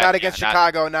suppose not against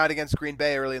Chicago, not against Green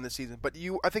Bay early in the season. But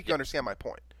I think you understand my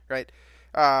point, right?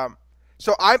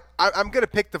 So I'm going to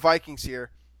pick the Vikings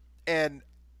here, and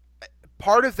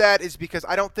part of that is because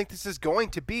I don't think this is going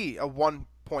to be a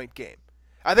 1-point game.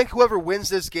 I think whoever wins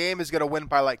this game is going to win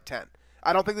by 10.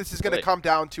 I don't think this is going to Right. come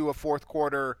down to a fourth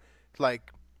quarter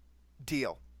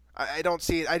deal. I don't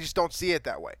see it. I just don't see it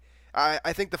that way.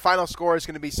 I think the final score is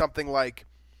going to be something like,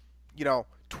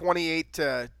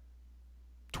 28-20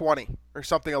 or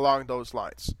something along those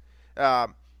lines.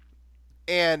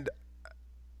 And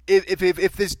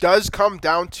if this does come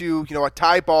down to a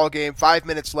tie ball game, 5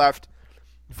 minutes left,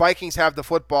 Vikings have the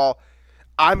football,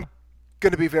 I'm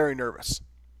going to be very nervous.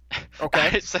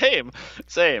 Okay, Same.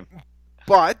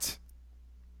 but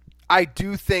I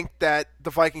do think that the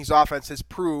Vikings offense has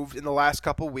proved in the last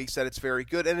couple of weeks that it's very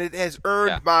good, and it has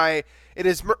earned my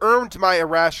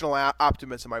irrational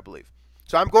optimism, I believe.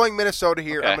 So I'm going Minnesota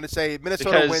here. Okay. I'm going to say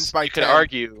Minnesota Because wins by you 10. could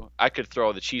argue I could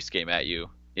throw the Chiefs game at you,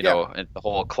 and the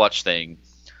whole clutch thing,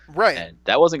 Right. and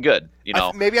that wasn't good.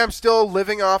 Maybe I'm still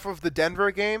living off of the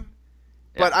Denver game,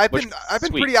 but I've been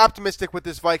pretty optimistic with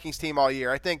this Vikings team all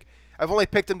year. I think I've only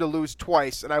picked them to lose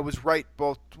twice, and I was right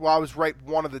both. Well, I was right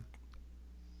one of the.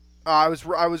 I was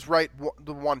right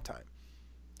the one time.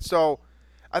 So,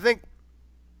 I think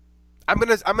I'm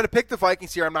gonna pick the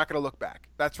Vikings here. I'm not gonna look back.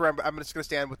 That's where I'm just gonna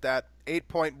stand with that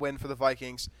 8-point win for the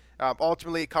Vikings.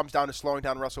 Ultimately, it comes down to slowing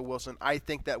down Russell Wilson. I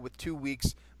think that with 2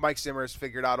 weeks, Mike Zimmer has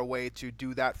figured out a way to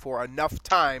do that for enough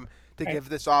time to give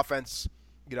this offense,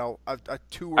 a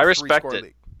 2 or 3 score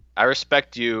lead. I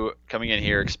respect you coming in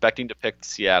here expecting to pick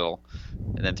Seattle,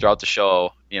 and then throughout the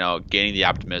show, gaining the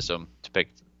optimism to pick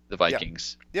the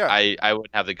Vikings. Yeah. I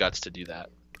wouldn't have the guts to do that.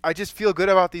 I just feel good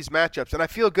about these matchups, and I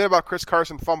feel good about Chris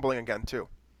Carson fumbling again too.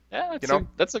 Yeah,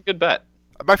 that's a good bet.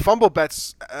 My fumble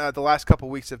bets the last couple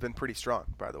weeks have been pretty strong,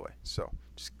 by the way. So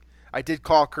I did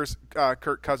call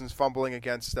Kirk Cousins fumbling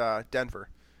against Denver,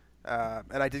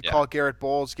 and I did call Garrett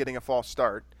Bowles getting a false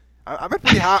start. I've been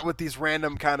pretty hot with these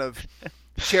random kind of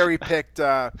cherry-picked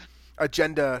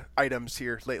agenda items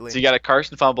here lately. So you got a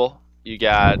Carson fumble. You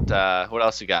got what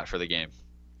else you got for the game?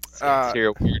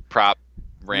 Here, weird prop,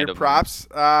 random Weird props.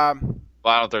 Well,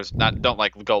 I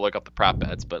don't go look up the prop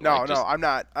bets, but no, I'm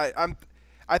not.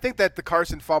 I think that the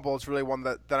Carson fumble is really one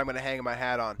that I'm going to hang my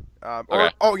hat on.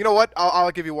 Okay. You know what?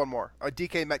 I'll give you one more. A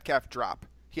DK Metcalf drop.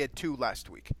 He had 2 last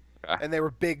week, and they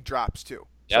were big drops too.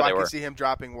 Yeah, so they I can were. see him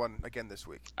dropping one again this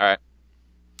week. All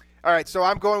right. So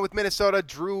I'm going with Minnesota.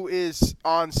 Drew is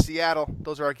on Seattle.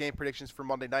 Those are our game predictions for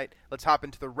Monday night. Let's hop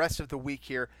into the rest of the week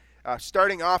here.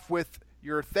 Starting off with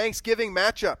your Thanksgiving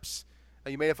matchups.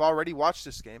 You may have already watched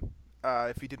this game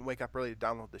if you didn't wake up early to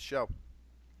download the show.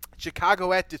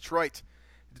 Chicago at Detroit.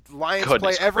 The Lions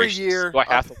play every year. Do I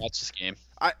have to watch this game?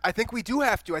 I think we do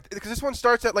have to, because this one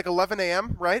starts at 11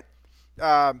 a.m., right?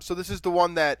 So this is the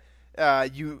one that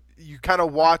you kind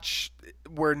of watch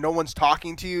where no one's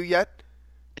talking to you yet,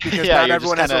 because not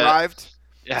everyone has arrived.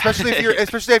 Yeah. Especially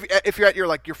if you're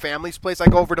at your family's place. I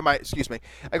go over to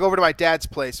my dad's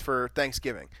place for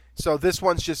Thanksgiving. So this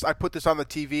one's just, I put this on the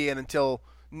TV, and until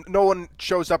no one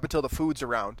shows up until the food's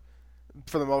around,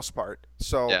 for the most part.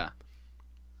 So Yeah.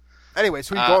 Anyways,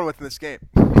 who are you going with in this game?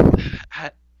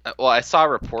 Well, I saw a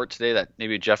report today that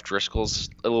maybe Jeff Driscoll's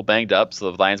a little banged up,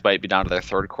 so the Lions might be down to their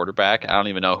 3rd quarterback. I don't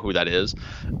even know who that is.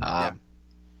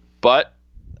 But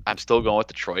I'm still going with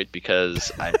Detroit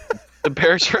because the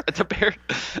Bears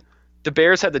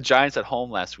had the Giants at home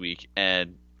last week,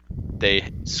 and they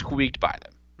squeaked by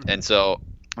them. And so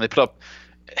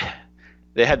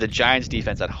they had the Giants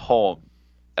defense at home,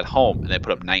 and they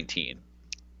put up 19.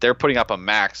 They're putting up a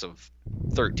max of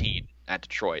 13 at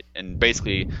Detroit, and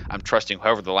basically I'm trusting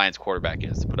whoever the Lions quarterback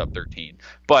is to put up 13.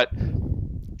 But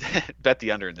bet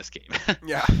the under in this game.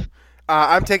 Yeah.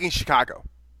 I'm taking Chicago.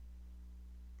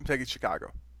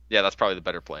 Yeah, that's probably the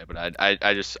better play, but I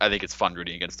think it's fun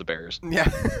rooting against the Bears.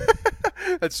 Yeah.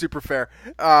 That's super fair.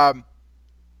 All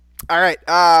right,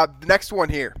 the next one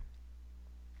here.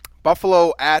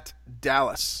 Buffalo at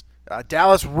Dallas.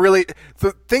 Dallas really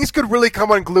things could really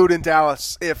come unglued in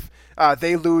Dallas if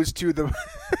they lose to the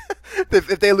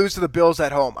if they lose to the Bills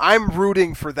at home. I'm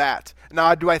rooting for that.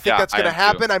 Now, do I think that's going to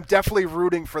happen? Too. I'm definitely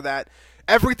rooting for that.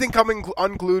 Everything coming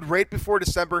unglued right before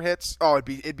December hits. Oh,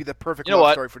 it'd be the perfect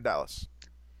love story for Dallas.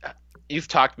 You've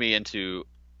talked me into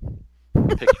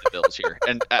picking the Bills here,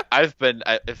 and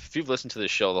if you've listened to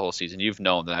this show the whole season, you've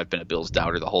known that I've been a Bills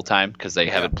doubter the whole time because they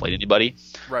haven't played anybody.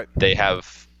 Right. They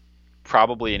have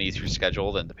probably an easier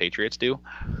schedule than the Patriots do,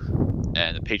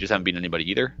 and the Patriots haven't beaten anybody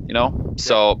either.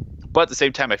 So, but at the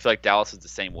same time, I feel like Dallas is the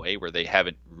same way, where they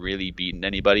haven't really beaten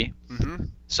anybody. Mm-hmm.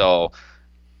 So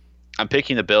I'm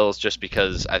picking the Bills just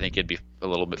because I think it'd be a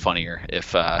little bit funnier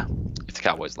if the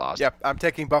Cowboys lost. Yep, I'm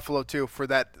taking Buffalo too for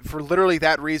literally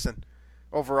that reason.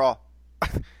 Overall,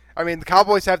 I mean, the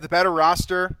Cowboys have the better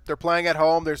roster. They're playing at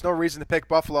home. There's no reason to pick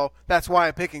Buffalo. That's why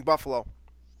I'm picking Buffalo.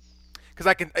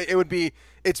 because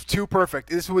it's too perfect.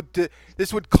 This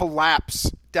would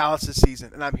collapse Dallas'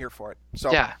 season, and I'm here for it.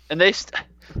 So Yeah, and the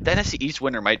NFC East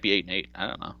winner might be 8-8. I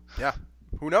don't know. yeah,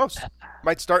 who knows?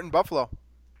 Might start in Buffalo.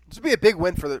 This would be a big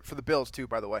win for the Bills too,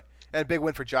 by the way, and a big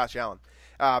win for Josh Allen.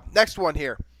 Next one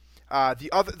here,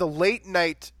 the late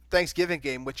night Thanksgiving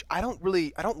game, which I don't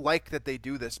like that they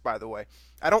do this. By the way,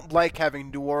 I don't like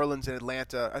having New Orleans and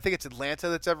Atlanta. I think it's Atlanta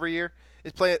that's every year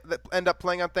that end up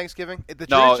playing on Thanksgiving.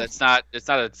 No, it's not. It's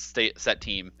not a set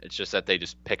team. It's just that they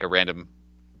just pick a random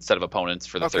set of opponents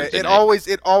for the Thursday night.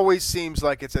 It always seems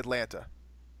like it's Atlanta.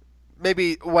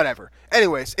 Maybe whatever.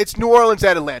 Anyways, it's New Orleans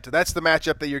at Atlanta. That's the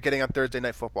matchup that you're getting on Thursday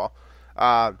Night Football.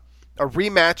 A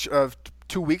rematch of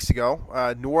 2 weeks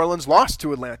ago. New Orleans lost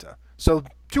to Atlanta. So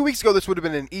 2 weeks ago, this would have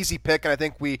been an easy pick, and I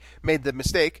think we made the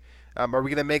mistake. Are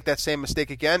we going to make that same mistake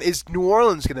again? Is New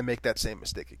Orleans going to make that same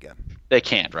mistake again? They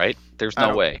can't, right? There's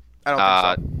no way. I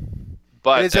don't think so.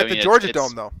 But it's at the Georgia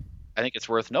Dome, though. I think it's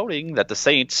worth noting that the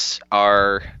Saints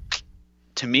are,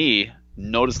 to me,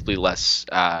 noticeably less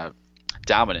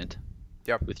dominant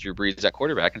with Drew Brees at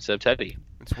quarterback instead of Teddy.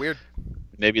 It's weird.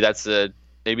 Maybe that's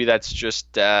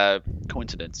just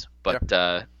coincidence.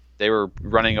 But they were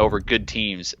running over good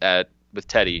teams with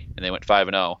Teddy, and they went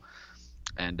 5-0.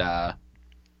 And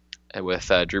with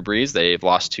Drew Brees, they've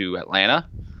lost to Atlanta,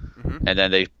 and then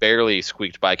they barely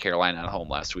squeaked by Carolina at home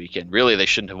last week. And really, they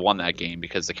shouldn't have won that game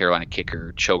because the Carolina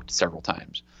kicker choked several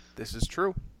times. This is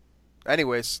true.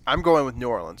 Anyways, I'm going with New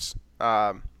Orleans.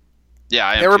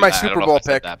 Yeah, they were my Super Bowl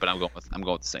pick, but I'm going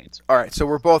with the Saints. All right, so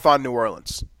we're both on New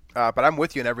Orleans, but I'm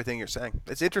with you in everything you're saying.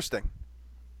 It's interesting.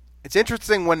 It's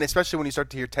interesting especially when you start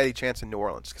to hear Teddy chants in New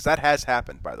Orleans, because that has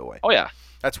happened, by the way. Oh yeah,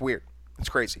 that's weird. It's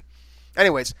crazy.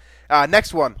 Anyways,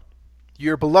 next one,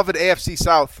 your beloved AFC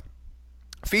South,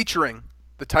 featuring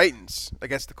the Titans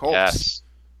against the Colts. Yes.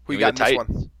 Who you got in this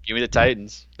one? Give me the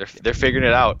Titans. They're figuring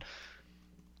it out.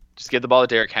 Just give the ball to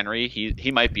Derrick Henry.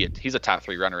 He's a top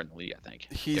 3 runner in the league, I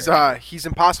think. He's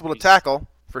impossible to tackle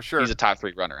for sure. He's a top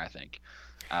 3 runner, I think.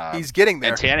 He's getting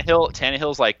there. And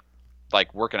Tannehill's like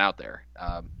working out there,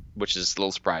 which is a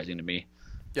little surprising to me.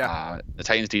 Yeah. The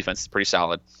Titans defense is pretty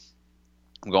solid.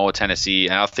 I'm going with Tennessee,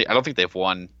 and I don't think they've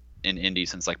won in Indy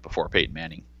since like before Peyton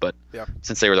Manning, but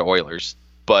since they were the Oilers.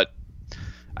 But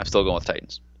I'm still going with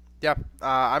Titans. Yeah,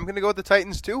 I'm going to go with the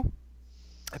Titans too.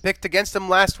 I picked against them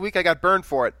last week. I got burned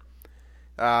for it.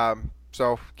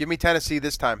 So give me Tennessee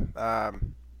this time.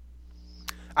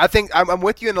 I think I'm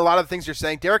with you in a lot of the things you're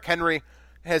saying. Derrick Henry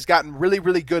has gotten really,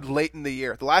 really good late in the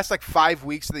year. The last 5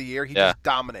 weeks of the year, he just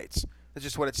dominates. That's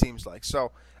just what it seems like.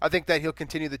 So I think that he'll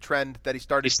continue the trend that he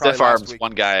started. He stiff arms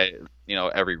one guy,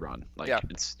 every run.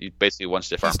 It's basically one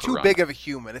stiff arm. He's too big of a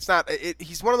human. It's not.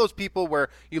 He's one of those people where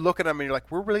you look at him and you're like,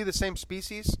 we're really the same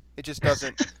species. It just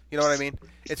doesn't. You know what I mean?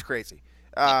 It's crazy.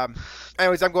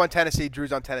 Anyways, I'm going Tennessee.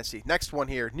 Drew's on Tennessee. Next one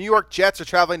here. New York Jets are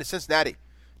traveling to Cincinnati.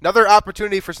 Another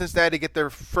opportunity for Cincinnati to get their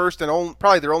first and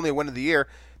probably their only win of the year.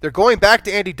 They're going back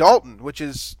to Andy Dalton, which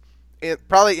is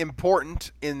probably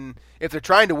important if they're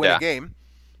trying to win a game.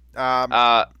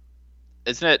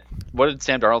 Isn't it? What did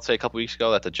Sam Darnold say a couple weeks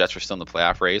ago, that the Jets were still in the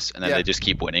playoff race and then they just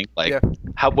keep winning?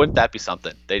 How wouldn't that be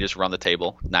something? They just run the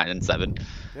table 9-7.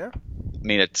 Yeah. I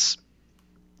mean,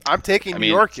 I'm taking New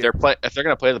York here. If they're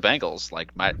going to play the Bengals,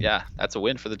 that's a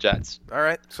win for the Jets. All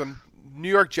right, so New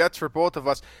York Jets for both of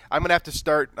us. I'm going to have to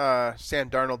start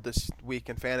Sam Darnold this week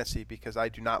in fantasy because I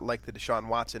do not like the Deshaun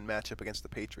Watson matchup against the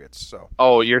Patriots. So.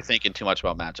 Oh, you're thinking too much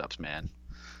about matchups, man.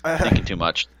 Thinking too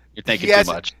much. You're thinking too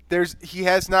much. He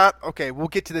has not. Okay, we'll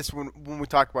get to this when we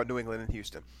talk about New England and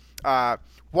Houston.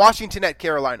 Washington at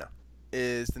Carolina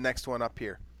is the next one up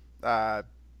here.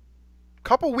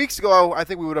 Couple weeks ago, I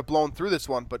think we would have blown through this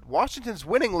one, but Washington's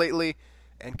winning lately,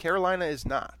 and Carolina is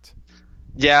not.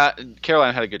 Yeah,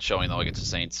 Carolina had a good showing, though, against the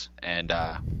Saints, and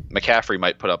McCaffrey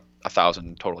might put up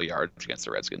 1,000 total yards against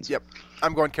the Redskins. Yep,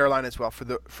 I'm going Carolina as well for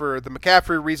the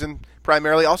McCaffrey reason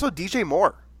primarily. Also, DJ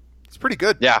Moore. He's pretty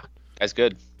good. Yeah, guy's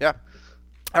good. Yeah.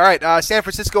 All right, San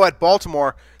Francisco at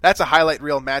Baltimore. That's a highlight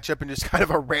reel matchup and just kind of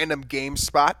a random game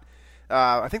spot.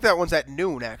 I think that one's at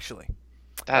noon, actually.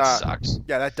 That sucks.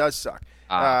 Yeah, that does suck.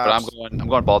 But I'm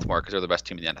going Baltimore because they're the best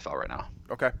team in the NFL right now.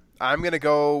 Okay, I'm going to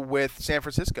go with San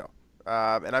Francisco,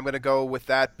 and I'm going to go with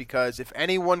that because if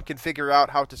anyone can figure out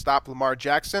how to stop Lamar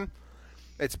Jackson,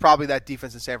 it's probably that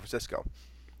defense in San Francisco.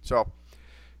 So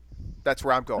that's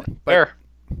where I'm going. But Fair.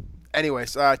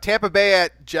 Anyways, Tampa Bay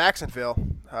at Jacksonville.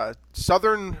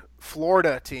 Southern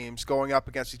Florida teams going up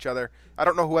against each other. I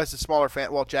don't know who has the smaller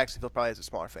fan. Well, Jacksonville probably has a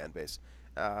smaller fan base.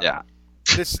 Yeah.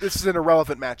 This is an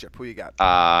irrelevant matchup. Who you got?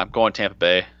 I'm going Tampa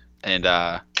Bay, and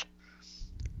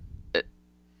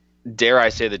dare I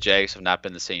say the Jags have not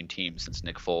been the same team since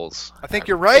Nick Foles. I think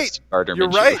you're right. Gardner You're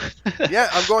Minshew. right. Yeah,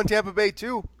 I'm going Tampa Bay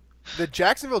too. The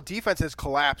Jacksonville defense has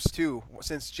collapsed too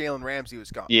since Jalen Ramsey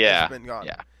was gone. Yeah, Has been gone.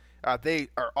 yeah. They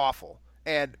are awful.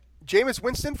 And Jameis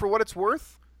Winston, for what it's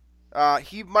worth,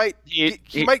 he might. He's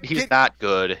get, not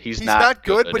good. He's not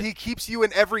good, but he keeps you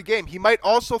in every game. He might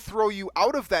also throw you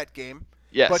out of that game.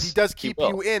 Yes, but he does keep will.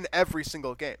 you in every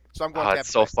single game. So I'm going Tampa It's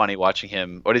so Bay. funny watching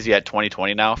him. What is he at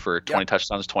 2020 now for 20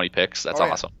 touchdowns, 20 picks? That's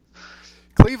awesome.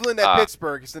 Cleveland at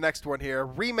Pittsburgh is the next one here.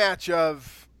 Rematch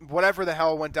of whatever the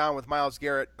hell went down with Myles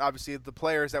Garrett. Obviously, the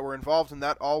players that were involved in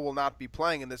that all will not be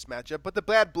playing in this matchup, but the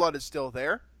bad blood is still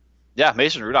there. Yeah,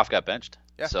 Mason Rudolph got benched.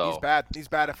 Yeah, so. he's bad. He's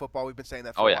bad at football. We've been saying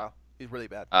that for a while. He's really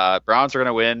bad. Browns are going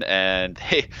to win, and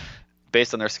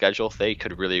based on their schedule, they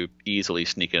could really easily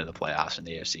sneak into the playoffs in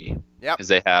the AFC. Yeah, because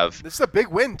they have. This is a big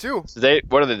win too. So they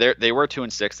were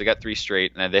 2-6. They got 3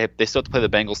 straight, and they still have to play the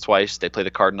Bengals twice. They play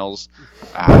the Cardinals.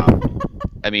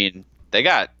 I mean, they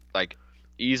got like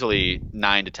easily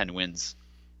 9 to 10 wins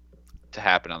to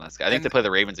happen on this. I think they play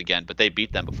the Ravens again, but they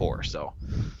beat them before. So.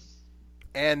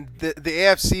 And the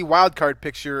AFC wildcard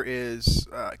picture is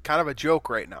kind of a joke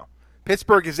right now.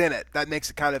 Pittsburgh is in it. That makes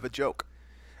it kind of a joke.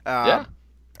 Yeah.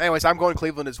 Anyways, I'm going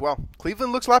Cleveland as well.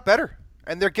 Cleveland looks a lot better,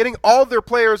 and they're getting all their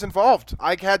players involved.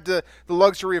 I had the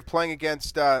luxury of playing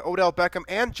against Odell Beckham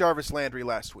and Jarvis Landry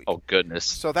last week. Oh, goodness.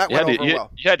 So that went over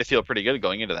well. You had to feel pretty good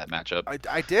going into that matchup.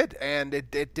 I did, and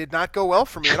it did not go well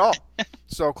for me at all.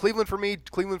 So Cleveland for me,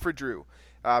 Cleveland for Drew.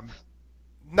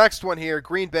 Next one here,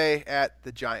 Green Bay at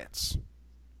the Giants.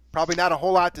 Probably not a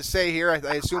whole lot to say here.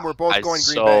 I assume we're both going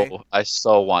Green Bay. I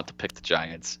so want to pick the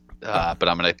Giants, but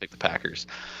I'm going to pick the Packers.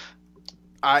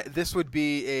 This would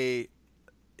be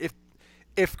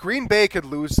if Green Bay could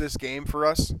lose this game for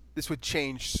us, this would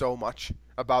change so much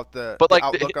about the outlook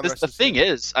on the rest of the thing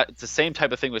is, it's the same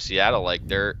type of thing with Seattle. Like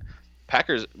their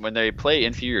Packers, when they play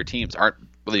inferior teams, aren't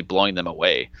really blowing them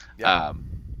away. Yeah.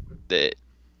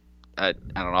 I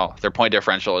don't know. Their point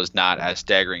differential is not as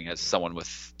staggering as someone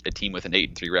with a team with an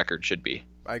 8-3 record should be.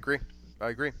 I agree.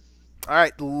 All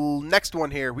right, next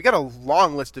one here. We got a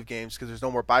long list of games because there's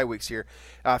no more bye weeks here.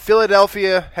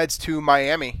 Philadelphia heads to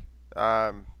Miami.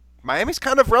 Miami's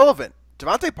kind of relevant.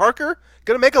 Devontae Parker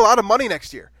going to make a lot of money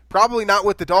next year. Probably not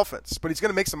with the Dolphins, but he's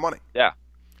going to make some money. Yeah.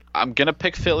 I'm going to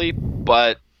pick Philly,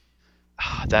 but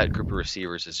that group of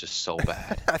receivers is just so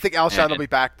bad. I think Alshon will be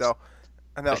back, though.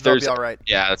 And they'll be all right.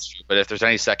 Yeah, that's true. But if there's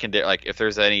any secondary, like if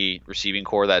there's any receiving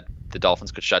core that the Dolphins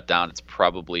could shut down, it's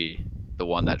probably the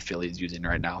one that Philly's using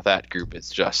right now. That group is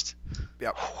just.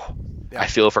 Yep. I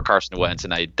feel for Carson Wentz,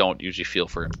 and I don't usually feel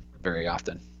for him very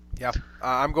often. Yeah,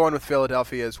 I'm going with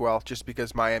Philadelphia as well, just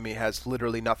because Miami has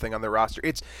literally nothing on their roster.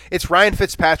 It's Ryan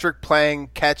Fitzpatrick playing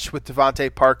catch with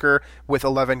Devontae Parker with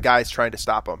 11 guys trying to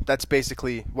stop him. That's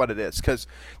basically what it is, because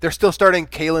they're still starting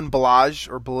Kalen Ballage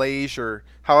or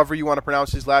however you want to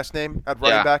pronounce his last name at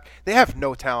running back. They have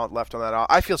no talent left on that.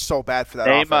 I feel so bad for that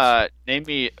offense. Name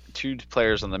me 2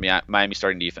 players on the Miami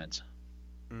starting defense.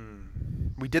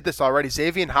 We did this already.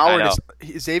 Xavier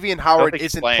Howard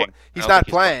isn't playing. He's not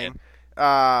playing.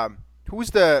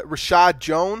 Who's the Rashad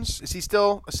Jones? Is he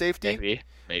still a safety? Maybe.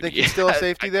 Think he's still a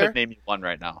safety there? I could name you one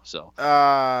right now. So.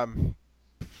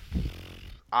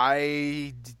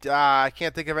 I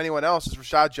can't think of anyone else. Is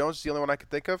Rashad Jones the only one I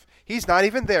could think of? He's not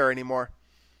even there anymore.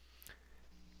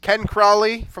 Ken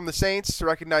Crawley from the Saints,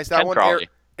 recognize that one.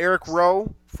 Eric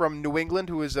Rowe from New England,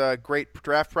 who is a great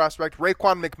draft prospect.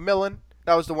 Raekwon McMillan,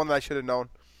 that was the one that I should have known.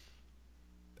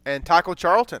 And Taco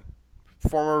Charlton,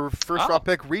 former first-round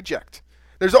pick reject.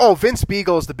 Vince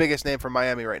Beagle is the biggest name from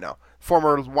Miami right now.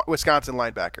 Former Wisconsin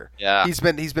linebacker. Yeah. He's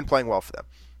been playing well for them.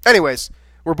 Anyways,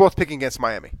 we're both picking against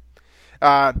Miami.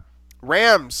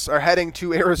 Rams are heading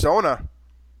to Arizona.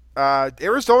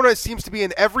 Arizona seems to be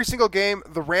in every single game.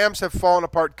 The Rams have fallen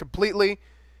apart completely.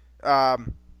 That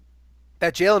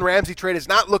Jalen Ramsey trade is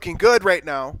not looking good right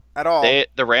now at all.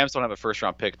 The Rams don't have a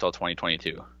first-round pick until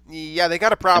 2022. Yeah, they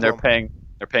got a problem. And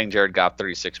they're paying Jared Goff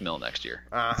 $36 million next year.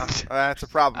 That's a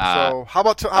problem. So how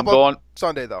about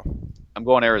Sunday though? I'm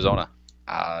going Arizona.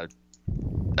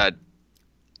 The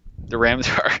Rams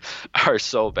are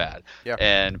so bad. Yeah.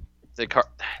 And like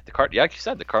you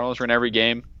said, the Cardinals are in every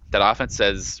game. That offense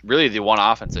says really the one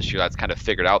offense this year that's kind of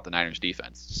figured out the Niners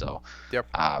defense. So yep.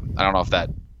 I don't know if that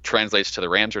translates to the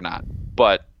Rams or not,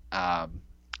 but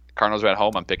Cardinals are at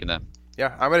home. I'm picking them.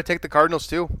 Yeah, I'm going to take the Cardinals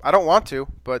too. I don't want to,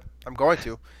 but I'm going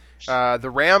to. The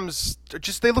Rams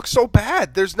they look so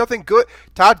bad. There's nothing good.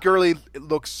 Todd Gurley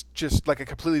looks just like a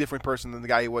completely different person than the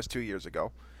guy he was 2 years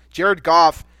ago. Jared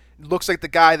Goff looks like the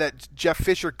guy that Jeff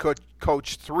Fisher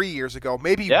coached 3 years ago,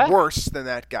 maybe worse than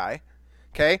that guy.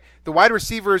 Okay, the wide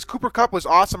receivers, Cooper Kupp was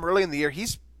awesome early in the year.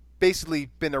 He's basically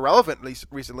been irrelevant at least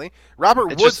recently.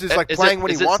 Robert Woods is playing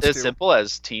when he wants to. Is it as simple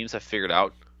as teams have figured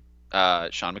out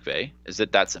Sean McVay? Is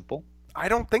it that simple? I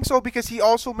don't think so, because he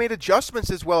also made adjustments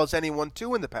as well as anyone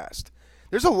too in the past.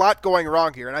 There's a lot going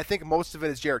wrong here, and I think most of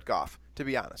it is Jared Goff, to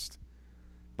be honest.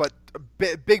 But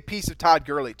a big piece of Todd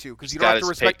Gurley too, because you don't have to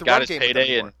respect the run game. Got his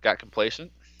payday and got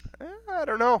complacent. I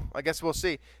don't know. I guess we'll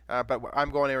see. But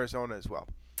I'm going Arizona as well.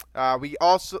 We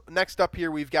also next up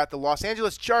here we've got the Los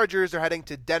Angeles Chargers. They're heading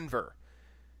to Denver.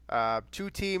 Two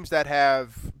teams that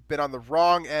have been on the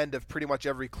wrong end of pretty much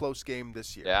every close game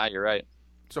this year. Yeah, you're right.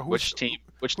 So which team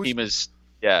is?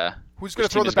 Yeah. Who's going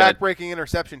to throw the back-breaking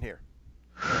interception here?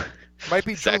 Might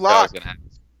be Drew Lock.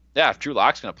 Yeah, if Drew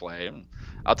Lock's going to play,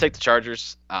 I'll take the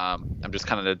Chargers. I'm just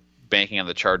kind of banking on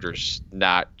the Chargers,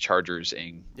 not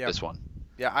Chargers-ing this one.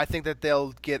 Yeah, I think that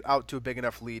they'll get out to a big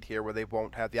enough lead here where they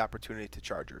won't have the opportunity to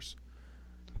Chargers.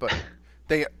 But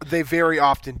they very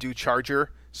often do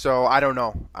Charger, so I don't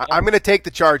know. I'm going to take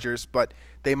the Chargers, but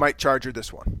they might Charger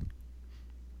this one.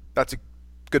 That's a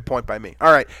good point by me.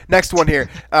 All right, next one here.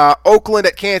 Oakland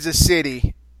at Kansas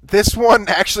City. This one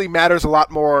actually matters a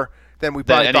lot more than we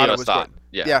probably thought it was going to.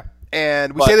 Yeah.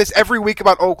 And we say this every week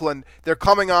about Oakland. They're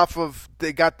coming off of –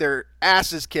 they got their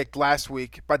asses kicked last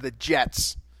week by the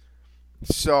Jets.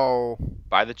 So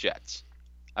by the Jets,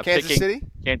 Kansas City.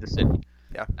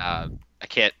 Yeah. I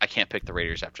can't pick the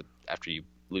Raiders after you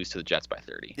lose to the Jets by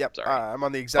 30. Yep. Sorry. I'm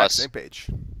on the exact same page.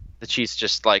 The Chiefs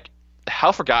just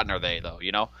how forgotten are they though?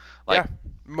 You know, as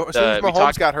soon as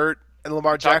Mahomes got hurt and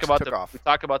Lamar Jackson took off. We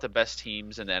talk about the best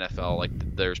teams in the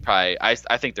NFL. There's probably I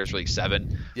think there's really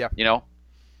 7. Yeah. You know,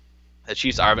 the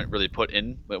Chiefs haven't really put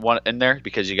one in there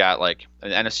because you got in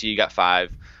the NFC you got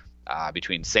 5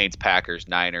 between Saints, Packers,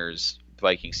 Niners,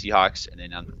 Vikings, Seahawks, and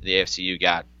then on the AFC you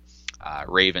got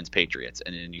Ravens, Patriots,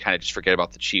 and then you kind of just forget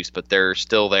about the Chiefs, but they're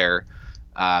still there.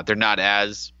 They're not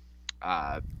as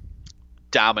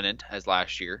dominant as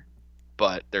last year,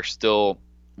 but they're still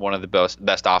one of the best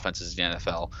offenses in the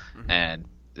NFL, and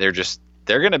they're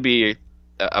going to be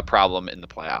a problem in the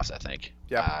playoffs, I think.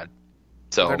 Yeah.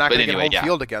 So they're not going to get home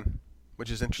field again,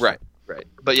 which is interesting. Right.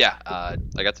 But yeah, I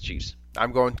got the Chiefs.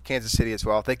 I'm going Kansas City as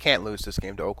well. They can't lose this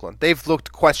game to Oakland. They've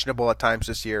looked questionable at times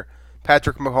this year.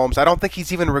 Patrick Mahomes, I don't think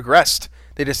he's even regressed.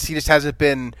 He just hasn't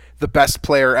been the best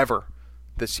player ever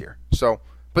this year. So,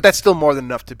 but that's still more than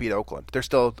enough to beat Oakland. They're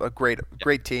still a great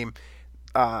team.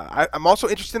 I'm also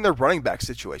interested in their running back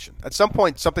situation. At some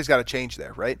point, something's got to change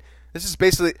there, right? This is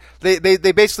basically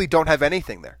they basically don't have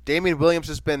anything there. Damian Williams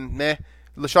has been meh.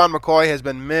 LaShawn McCoy has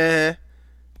been meh.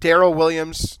 Darrell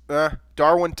Williams,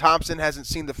 Darwin Thompson hasn't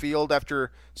seen the field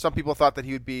after some people thought that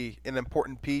he would be an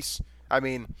important piece. I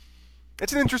mean,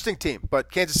 it's an interesting team,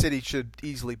 but Kansas City should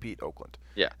easily beat Oakland.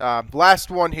 Yeah. Last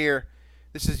one here.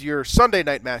 This is your Sunday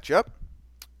night matchup.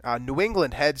 New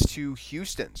England heads to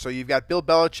Houston. So you've got Bill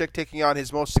Belichick taking on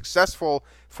his most successful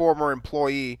former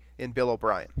employee in Bill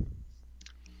O'Brien.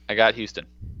 I got Houston.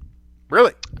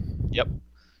 Really? Yep.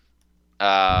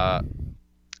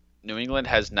 New England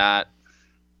has not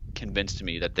convinced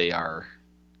me that they are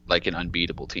an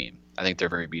unbeatable team. I think they're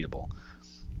very beatable.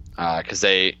 Because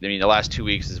the last 2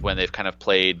 weeks is when they've kind of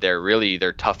played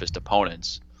their toughest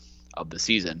opponents of the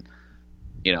season,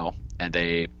 and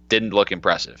they didn't look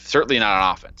impressive. Certainly not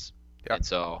on offense. Yep. And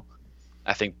so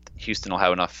I think Houston will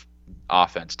have enough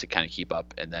offense to kind of keep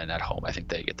up, and then at home I think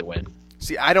they get the win.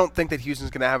 See, I don't think that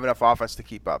Houston's going to have enough offense to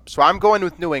keep up. So I'm going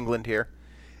with New England here.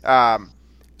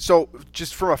 So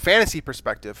just from a fantasy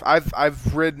perspective,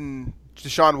 I've ridden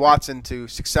Deshaun Watson to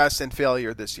success and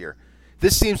failure this year.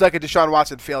 This seems like a Deshaun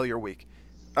Watson failure week.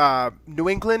 New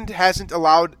England hasn't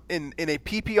allowed in a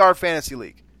PPR fantasy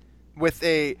league with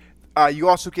you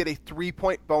also get a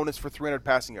 3-point bonus for 300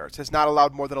 passing yards. Has not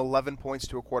allowed more than 11 points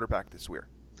to a quarterback this year.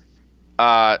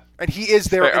 And he is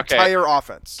their entire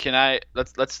offense. Can I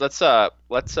let's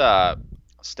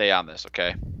stay on this,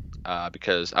 okay?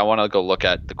 Because I want to go look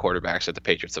at the quarterbacks that the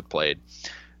Patriots have played.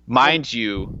 Mind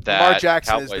you, that Lamar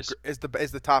Jackson Cowboys, is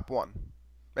the top one,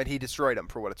 and he destroyed him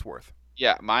for what it's worth.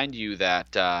 Yeah, mind you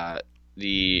that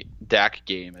the Dak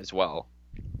game as well.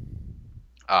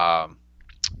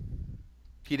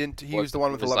 He didn't. He was the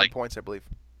one with 11 points, I believe.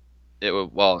 It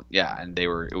and it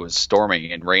was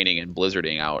storming and raining and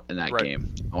blizzarding out in that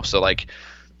game. Also, okay,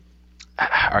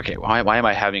 why am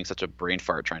I having such a brain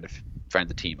fart trying to find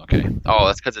the team? Okay,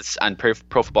 that's because it's on Pro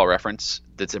Football Reference.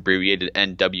 That's abbreviated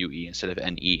NWE instead of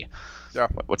NE. Yeah.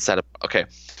 What's that? Okay.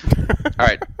 All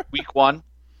right. Week 1,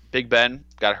 Big Ben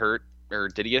got hurt, or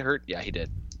did he get hurt? Yeah, he did.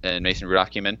 And Mason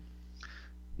Rudolph came in.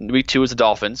 Week 2 was the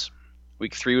Dolphins.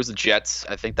 Week 3 was the Jets.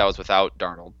 I think that was without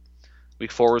Darnold.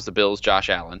 Week 4 was the Bills,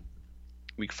 Josh Allen.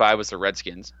 Week 5 was the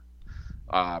Redskins,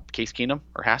 Case Keenum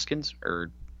or Haskins or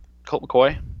Colt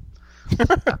McCoy.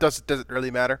 Does it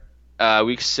really matter?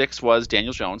 Week 6 was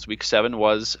Daniel Jones. Week 7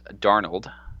 was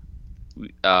Darnold.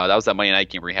 That was that Monday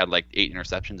night game where he had like 8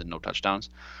 interceptions and no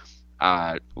touchdowns.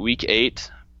 Week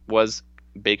 8 was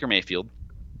Baker Mayfield.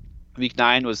 Week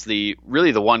 9 was the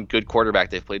one good quarterback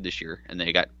they've played this year, and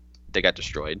they got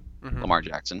destroyed. Lamar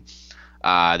Jackson.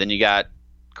 Then you got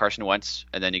Carson Wentz,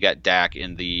 and then you got Dak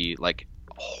in the like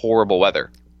horrible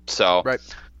weather. So right.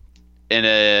 In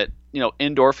a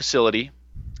indoor facility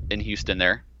in Houston,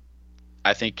 there,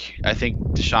 I think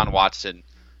Deshaun Watson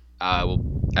will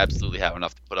absolutely have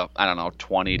enough to put up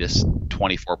 20 to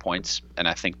 24 points, and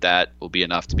I think that will be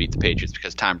enough to beat the Patriots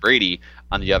because Tom Brady,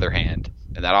 on the other hand,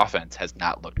 and that offense has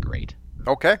not looked great.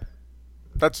 Okay,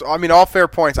 all fair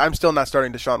points. I'm still not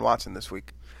starting Deshaun Watson this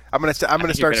week. I'm gonna start.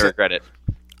 You're gonna regret it.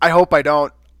 I hope I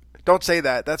don't. Don't say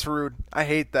that. That's rude. I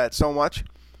hate that so much.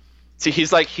 See,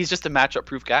 he's just a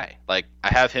matchup-proof guy. Like I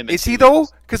have him. Is he though?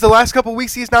 Because the last couple of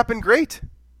weeks he's not been great.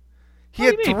 He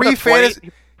had 3 fantasy.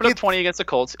 He put up 20 against the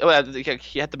Colts.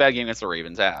 He had the bad game against the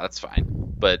Ravens. Yeah, that's fine.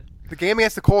 But the game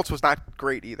against the Colts was not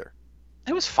great either.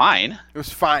 It was fine. It was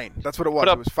fine. That's what it was.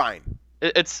 It was fine.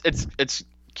 It's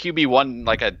QB1,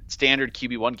 like a standard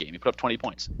QB1 game. He put up 20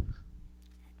 points.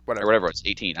 Whatever. It's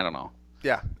 18. I don't know.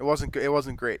 Yeah, it wasn't good. It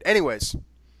wasn't great. Anyways,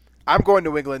 I'm going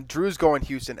New England. Drew's going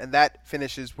Houston, and that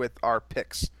finishes with our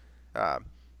picks.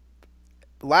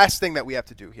 Last thing that we have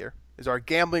to do here is our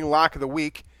gambling lock of the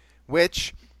week,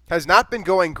 which has not been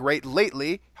going great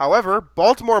lately. However,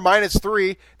 Baltimore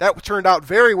 -3, that turned out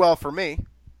very well for me.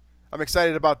 I'm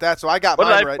excited about that. So I got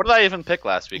mine right. What did I even pick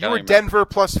last week? You were Denver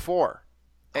 +4,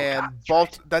 and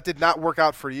that did not work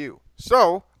out for you.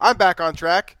 So I'm back on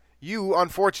track. You,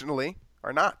 unfortunately,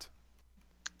 are not.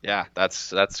 Yeah,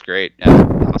 that's great. Yeah,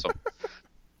 awesome.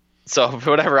 So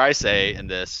whatever I say in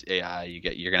this,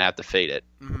 you're gonna have to fade it.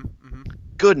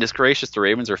 Goodness gracious, the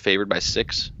Ravens are favored by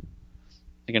 6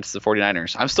 against the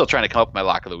 49ers. I'm still trying to come up with my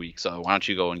lock of the week, so why don't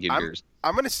you go and give yours?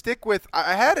 I'm going to stick with –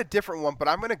 I had a different one, but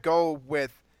I'm going to go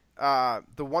with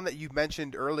the one that you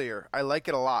mentioned earlier. I like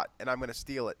it a lot, and I'm going to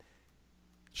steal it.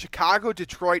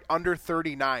 Chicago-Detroit under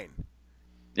 39.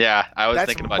 Yeah, I was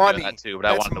thinking about doing that too, but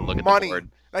I wanted to look at the board.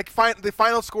 Like the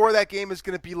final score of that game is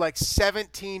going to be like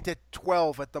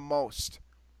 17-12 at the most.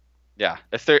 Yeah,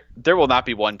 if there will not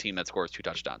be one team that scores 2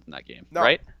 touchdowns in that game,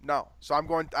 right? No. So I'm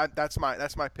going. That's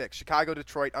my pick.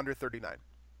 Chicago-Detroit under 39.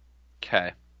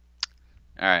 Okay.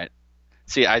 All right.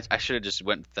 See, I should have just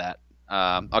went with that.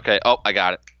 Okay. Oh, I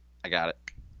got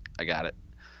it.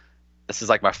 This is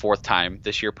like my 4th time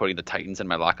this year putting the Titans in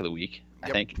my lock of the week. Yep.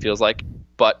 I think it feels like,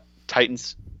 but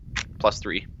Titans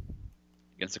 +3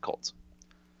 against the Colts.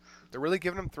 They're really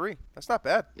giving them 3. That's not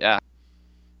bad. Yeah.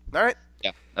 All right.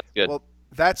 Yeah, that's good. Well,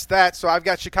 that's that. So I've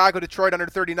got Chicago-Detroit under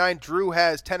 39. Drew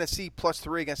has Tennessee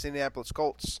 +3 against the Indianapolis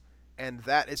Colts. And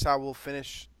that is how we'll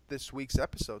finish this week's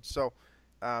episode. So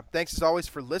thanks, as always,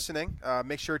 for listening.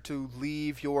 Make sure to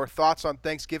leave your thoughts on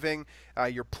Thanksgiving,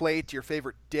 your plate, your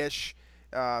favorite dish,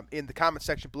 in the comment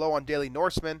section below on Daily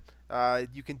Norseman.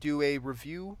 You can do a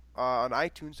review on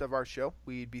iTunes of our show.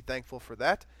 We'd be thankful for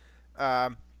that.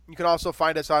 You can also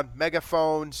find us on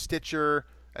Megaphone, Stitcher,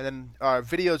 and then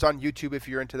videos on YouTube if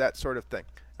you're into that sort of thing.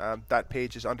 That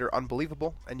page is under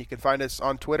Unbelievable, and you can find us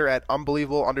on Twitter at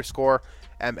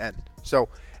Unbelievable_MN. So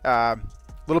a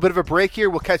little bit of a break here.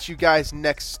 We'll catch you guys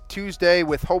next Tuesday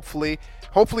with hopefully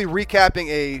recapping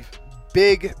a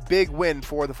big win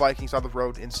for the Vikings on the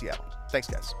road in Seattle. Thanks,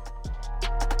 guys.